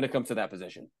baseball when it comes to that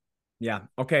position. Yeah.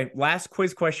 Okay. Last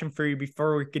quiz question for you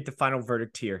before we get the final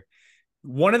verdict here.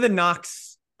 One of the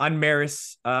knocks on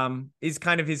Maris is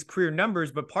kind of his career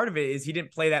numbers, but part of it is he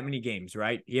didn't play that many games,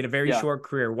 right? He had a very short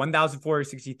career,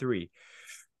 1,463.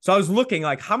 So I was looking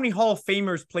like how many Hall of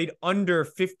Famers played under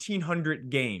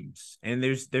 1,500 games, and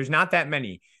there's not that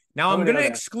many. Now I'm gonna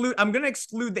exclude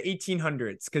the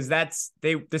 1800s because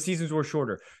the seasons were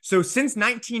shorter. So since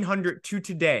 1900 to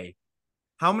today,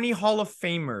 how many Hall of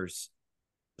Famers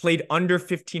played under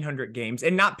 1,500 games,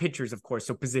 and not pitchers, of course.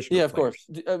 So positional. Yeah, of players.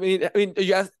 course. I mean,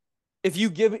 if you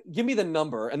give me the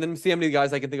number and then see how many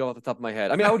guys I can think of off the top of my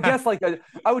head. I mean, I would guess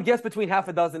I would guess between half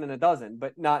a dozen and a dozen,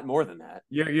 but not more than that.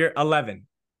 You're 11.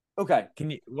 Okay.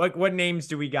 Can you what names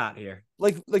do we got here?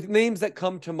 Like names that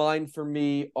come to mind for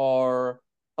me are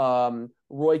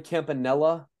Roy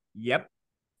Campanella. Yep.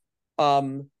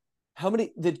 How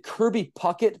many did Kirby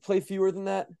Puckett play fewer than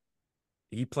that?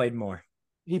 He played more.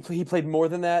 He played more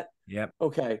than that? Yep.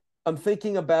 Okay. I'm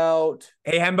thinking about...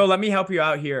 Hey, Hembo, let me help you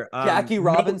out here. Jackie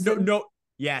Robinson?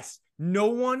 Yes. No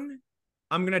one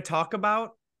I'm going to talk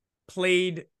about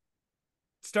played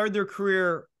started their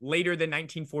career later than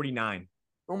 1949.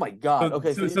 Oh my God.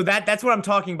 Okay. So that's what I'm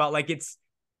talking about. Like it's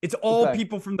all Okay.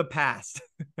 people from the past.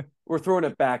 We're throwing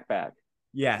it back.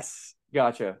 Yes.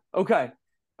 Gotcha. Okay.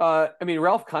 I mean,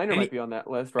 Ralph Kiner might be on that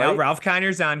list, right? Ralph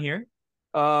Kiner's on here.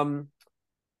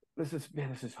 This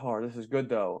is hard. This is good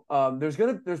though.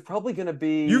 There's probably gonna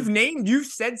be. You've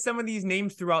said some of these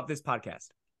names throughout this podcast.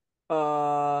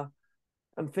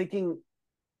 I'm thinking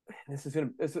this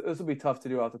will be tough to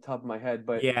do off the top of my head,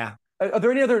 but yeah. Are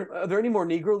there any more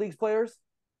Negro Leagues players?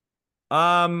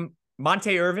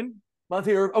 Monte Irvin.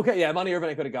 Monte Irvin. Okay, yeah, Monte Irvin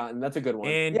I could have gotten. That's a good one.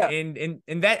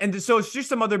 And so it's just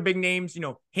some other big names,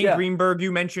 Hank Greenberg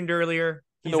you mentioned earlier.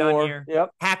 He's on here.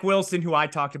 Yep. Hack Wilson, who I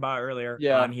talked about earlier,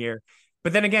 on here.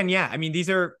 But then again, I mean,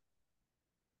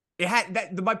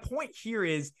 my point here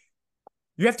is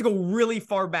you have to go really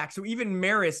far back. So even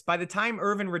Maris, by the time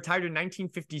Irvin retired in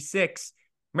 1956,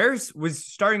 Maris was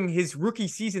starting his rookie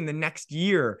season the next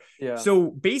year. Yeah. So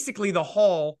basically the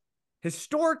Hall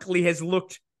historically has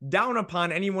looked down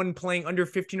upon anyone playing under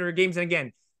 1,500 games. And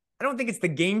again, I don't think it's the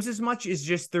games as much as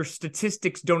just their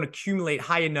statistics don't accumulate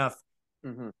high enough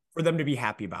for them to be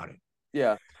happy about it.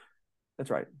 Yeah, that's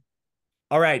right.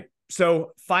 All right.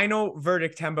 So final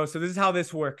verdict, Hembo. So this is how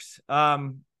this works. I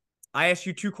ask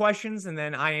you 2 questions and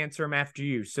then I answer them after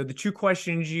you. So the 2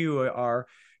 questions you are,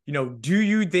 do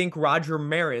you think Roger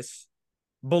Maris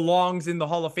belongs in the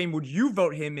Hall of Fame? Would you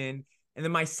vote him in? And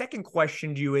then my second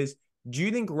question to you is, do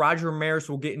you think Roger Maris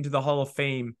will get into the Hall of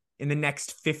Fame in the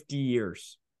next 50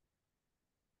 years?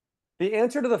 The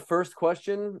answer to the first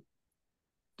question,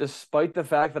 despite the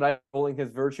fact that I'm pulling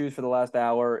his virtues for the last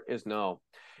hour, is no.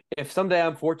 If someday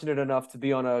I'm fortunate enough to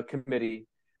be on a committee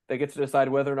that gets to decide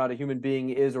whether or not a human being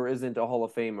is or isn't a Hall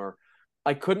of Famer,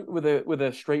 I couldn't, with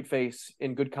a straight face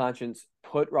in good conscience,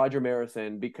 put Roger Maris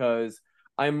in because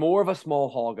I'm more of a small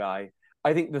hall guy.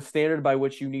 I think the standard by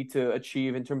which you need to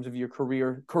achieve in terms of your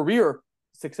career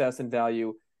success and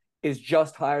value is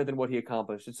just higher than what he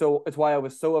accomplished. And so it's why I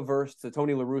was so averse to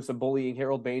Tony La Russa bullying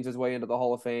Harold Baines' way into the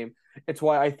Hall of Fame. It's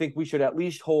why I think we should at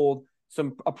least hold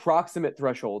some approximate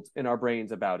thresholds in our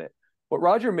brains about it. What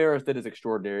Roger Maris did is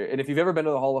extraordinary. And if you've ever been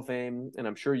to the Hall of Fame, and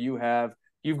I'm sure you have,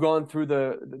 you've gone through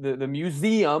the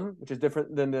museum, which is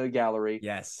different than the gallery.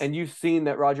 Yes. And you've seen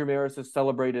that Roger Maris is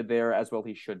celebrated there as well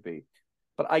he should be.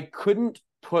 But I couldn't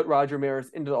put Roger Maris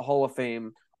into the Hall of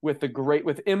Fame with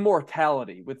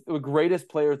immortality, with the greatest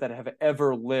players that have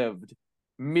ever lived,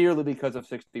 merely because of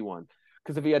 61.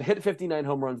 Because if he had hit 59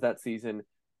 home runs that season,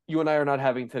 you and I are not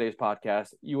having today's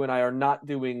podcast. You and I are not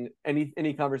doing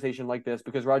any conversation like this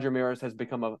because Roger Maris has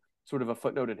become a sort of a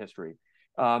footnote in history.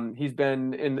 He's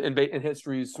been in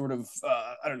history's sort of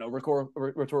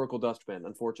rhetorical dustbin,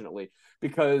 unfortunately,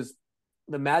 because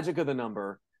the magic of the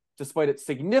number, despite its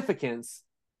significance,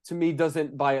 to me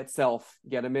doesn't by itself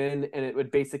get him in, and it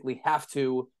would basically have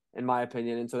to, in my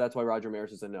opinion. And so that's why Roger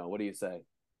Maris is a no. What do you say?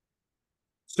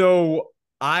 So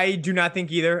I do not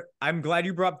think either. I'm glad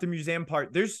you brought up the museum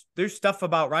part. There's stuff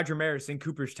about Roger Maris in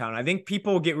Cooperstown. I think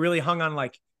people get really hung on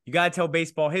like, you got to tell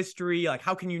baseball history. Like,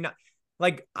 how can you not?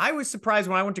 Like, I was surprised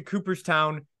when I went to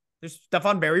Cooperstown. There's stuff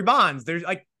on Barry Bonds. There's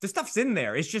like, the stuff's in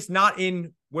there. It's just not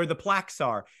in where the plaques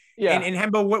are. Yeah. And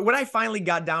Hembo, what I finally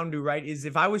got down to, right, is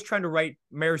if I was trying to write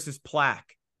Maris's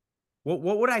plaque, what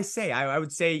would I say? I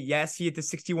would say, yes, he hit the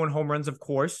 61 home runs, of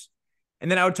course.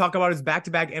 And then I would talk about his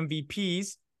back-to-back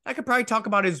MVPs. I could probably talk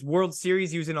about his World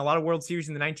Series. He was in a lot of World Series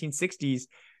in the 1960s.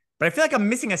 But I feel like I'm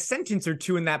missing a sentence or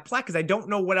two in that plaque because I don't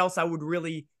know what else I would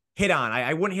really hit on.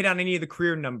 I wouldn't hit on any of the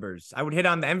career numbers. I would hit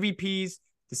on the MVPs,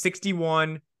 the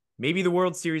 61, maybe the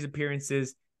World Series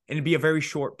appearances, and it'd be a very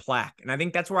short plaque. And I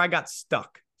think that's where I got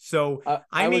stuck. So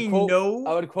I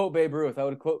would quote Babe Ruth. I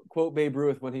would quote Babe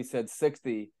Ruth when he said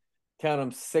 60, count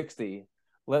them 60.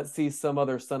 Let's see some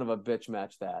other son of a bitch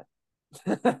match that.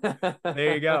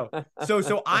 There you go.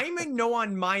 So I'm a no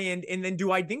on my end. And then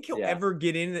do I think he'll ever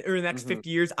get in the next 50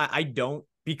 years? I don't,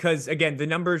 because again, the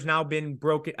number's now been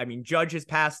broken. I mean, Judge has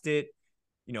passed it.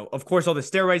 Of course, all the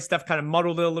steroid stuff kind of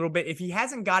muddled it a little bit. If he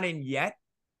hasn't got in yet,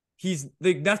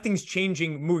 nothing's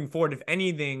changing moving forward. If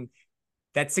anything,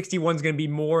 that 61 is going to be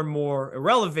more and more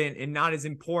irrelevant and not as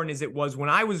important as it was when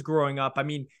I was growing up. I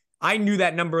mean, I knew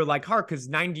that number like heart because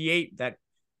 98, that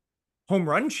home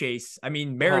run chase. I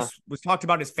mean, Maris was talked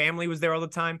about. His family was there all the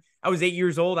time. I was 8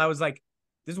 years old. I was like,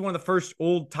 this is one of the first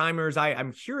old timers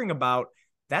I'm hearing about.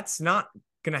 That's not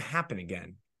going to happen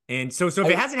again. And so if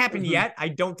it hasn't happened yet, I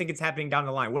don't think it's happening down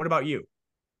the line. What about you?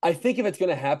 I think if it's going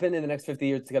to happen in the next 50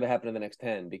 years, it's going to happen in the next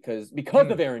 10 because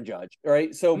of Aaron Judge,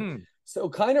 right? So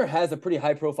Kiner has a pretty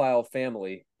high profile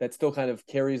family that still kind of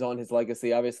carries on his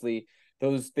legacy. Obviously,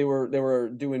 they were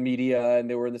doing media, and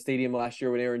they were in the stadium last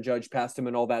year when Aaron Judge passed him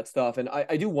and all that stuff. And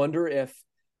I do wonder if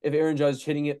Aaron Judge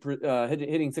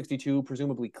hitting 62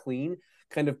 presumably clean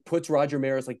kind of puts Roger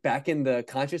Maris like back in the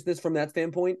consciousness from that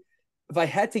standpoint. If I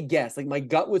had to guess, like my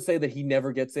gut would say that he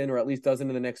never gets in, or at least doesn't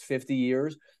in the next 50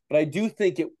 years. But I do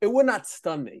think it would not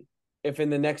stun me if in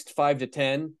the next 5 to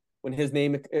 10, when his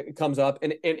name comes up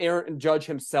and Aaron Judge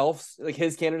himself, like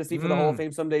his candidacy for the Hall of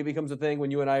Fame someday becomes a thing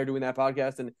when you and I are doing that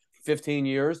podcast in 15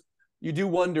 years, you do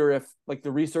wonder if like the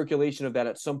recirculation of that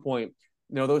at some point,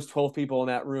 those 12 people in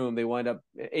that room,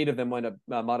 8 of them wind up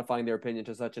modifying their opinion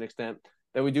to such an extent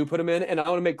that we do put him in. And I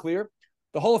want to make clear,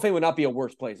 the Hall of Fame would not be a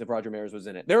worse place if Roger Maris was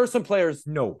in it. There are some players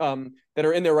that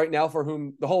are in there right now for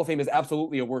whom the Hall of Fame is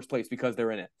absolutely a worse place because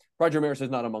they're in it. Roger Maris is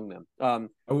not among them. I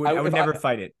would never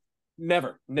fight it.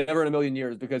 Never in a million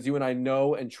years, because you and I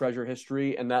know and treasure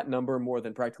history and that number more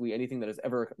than practically anything that has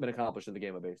ever been accomplished in the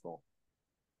game of baseball.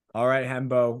 All right,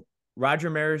 Hembo. Roger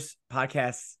Maris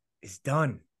podcast is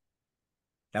done.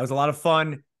 That was a lot of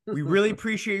fun. We really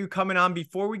appreciate you coming on.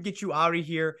 Before we get you out of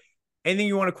here, anything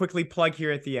you want to quickly plug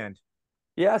here at the end?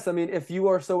 Yes, I mean, if you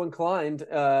are so inclined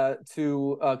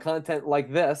to content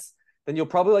like this, then you'll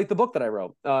probably like the book that I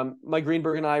wrote. Mike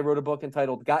Greenberg and I wrote a book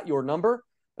entitled Got Your Number.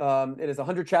 It is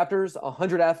 100 chapters,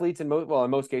 100 athletes, in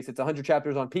most cases, it's 100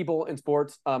 chapters on people in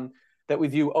sports that we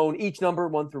view own each number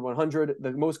 1 through 100.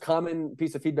 The most common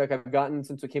piece of feedback I've gotten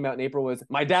since it came out in April was,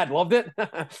 my dad loved it.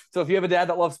 So if you have a dad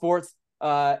that loves sports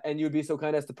and you would be so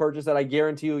kind as to purchase that, I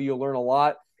guarantee you'll learn a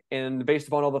lot. And based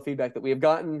upon all the feedback that we have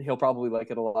gotten, he'll probably like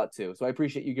it a lot too. So I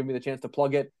appreciate you giving me the chance to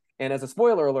plug it. And as a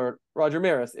spoiler alert, Roger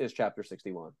Maris is chapter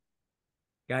 61.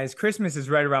 Guys, Christmas is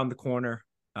right around the corner.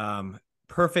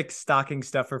 Perfect stocking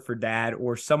stuffer for dad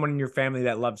or someone in your family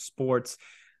that loves sports.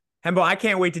 Hembo, I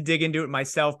can't wait to dig into it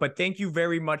myself, but thank you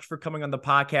very much for coming on the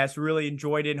podcast. Really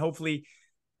enjoyed it. And hopefully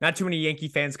not too many Yankee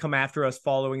fans come after us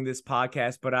following this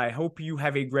podcast, but I hope you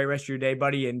have a great rest of your day,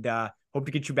 buddy, and hope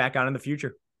to get you back on in the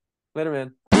future. Later,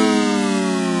 man.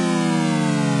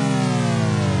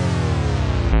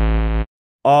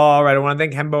 All right. I want to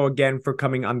thank Hembo again for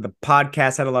coming on the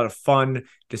podcast. Had a lot of fun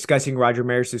discussing Roger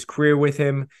Maris's career with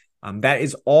him. That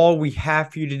is all we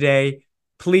have for you today.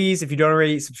 Please, if you don't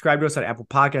already, subscribe to us on Apple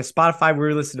Podcasts, Spotify, where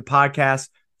you listen to podcasts.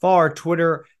 Follow our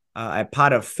Twitter at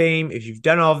Pod of Fame. If you've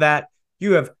done all of that,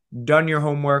 you have done your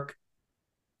homework.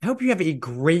 I hope you have a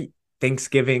great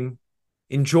Thanksgiving.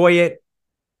 Enjoy it.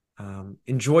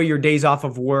 Enjoy your days off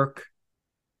of work.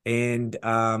 And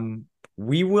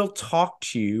we will talk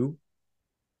to you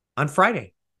on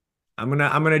Friday. I'm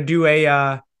gonna do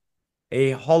a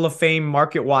Hall of Fame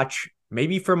market watch,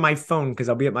 maybe from my phone, because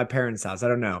I'll be at my parents' house. I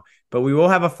don't know. But we will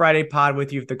have a Friday pod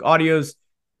with you. If the audio's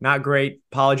not great,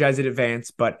 apologize in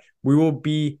advance. But we will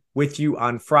be with you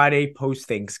on Friday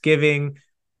post-Thanksgiving,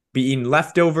 be eating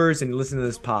leftovers and listen to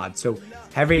this pod. So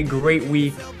have a great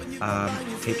week.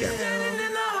 Take care.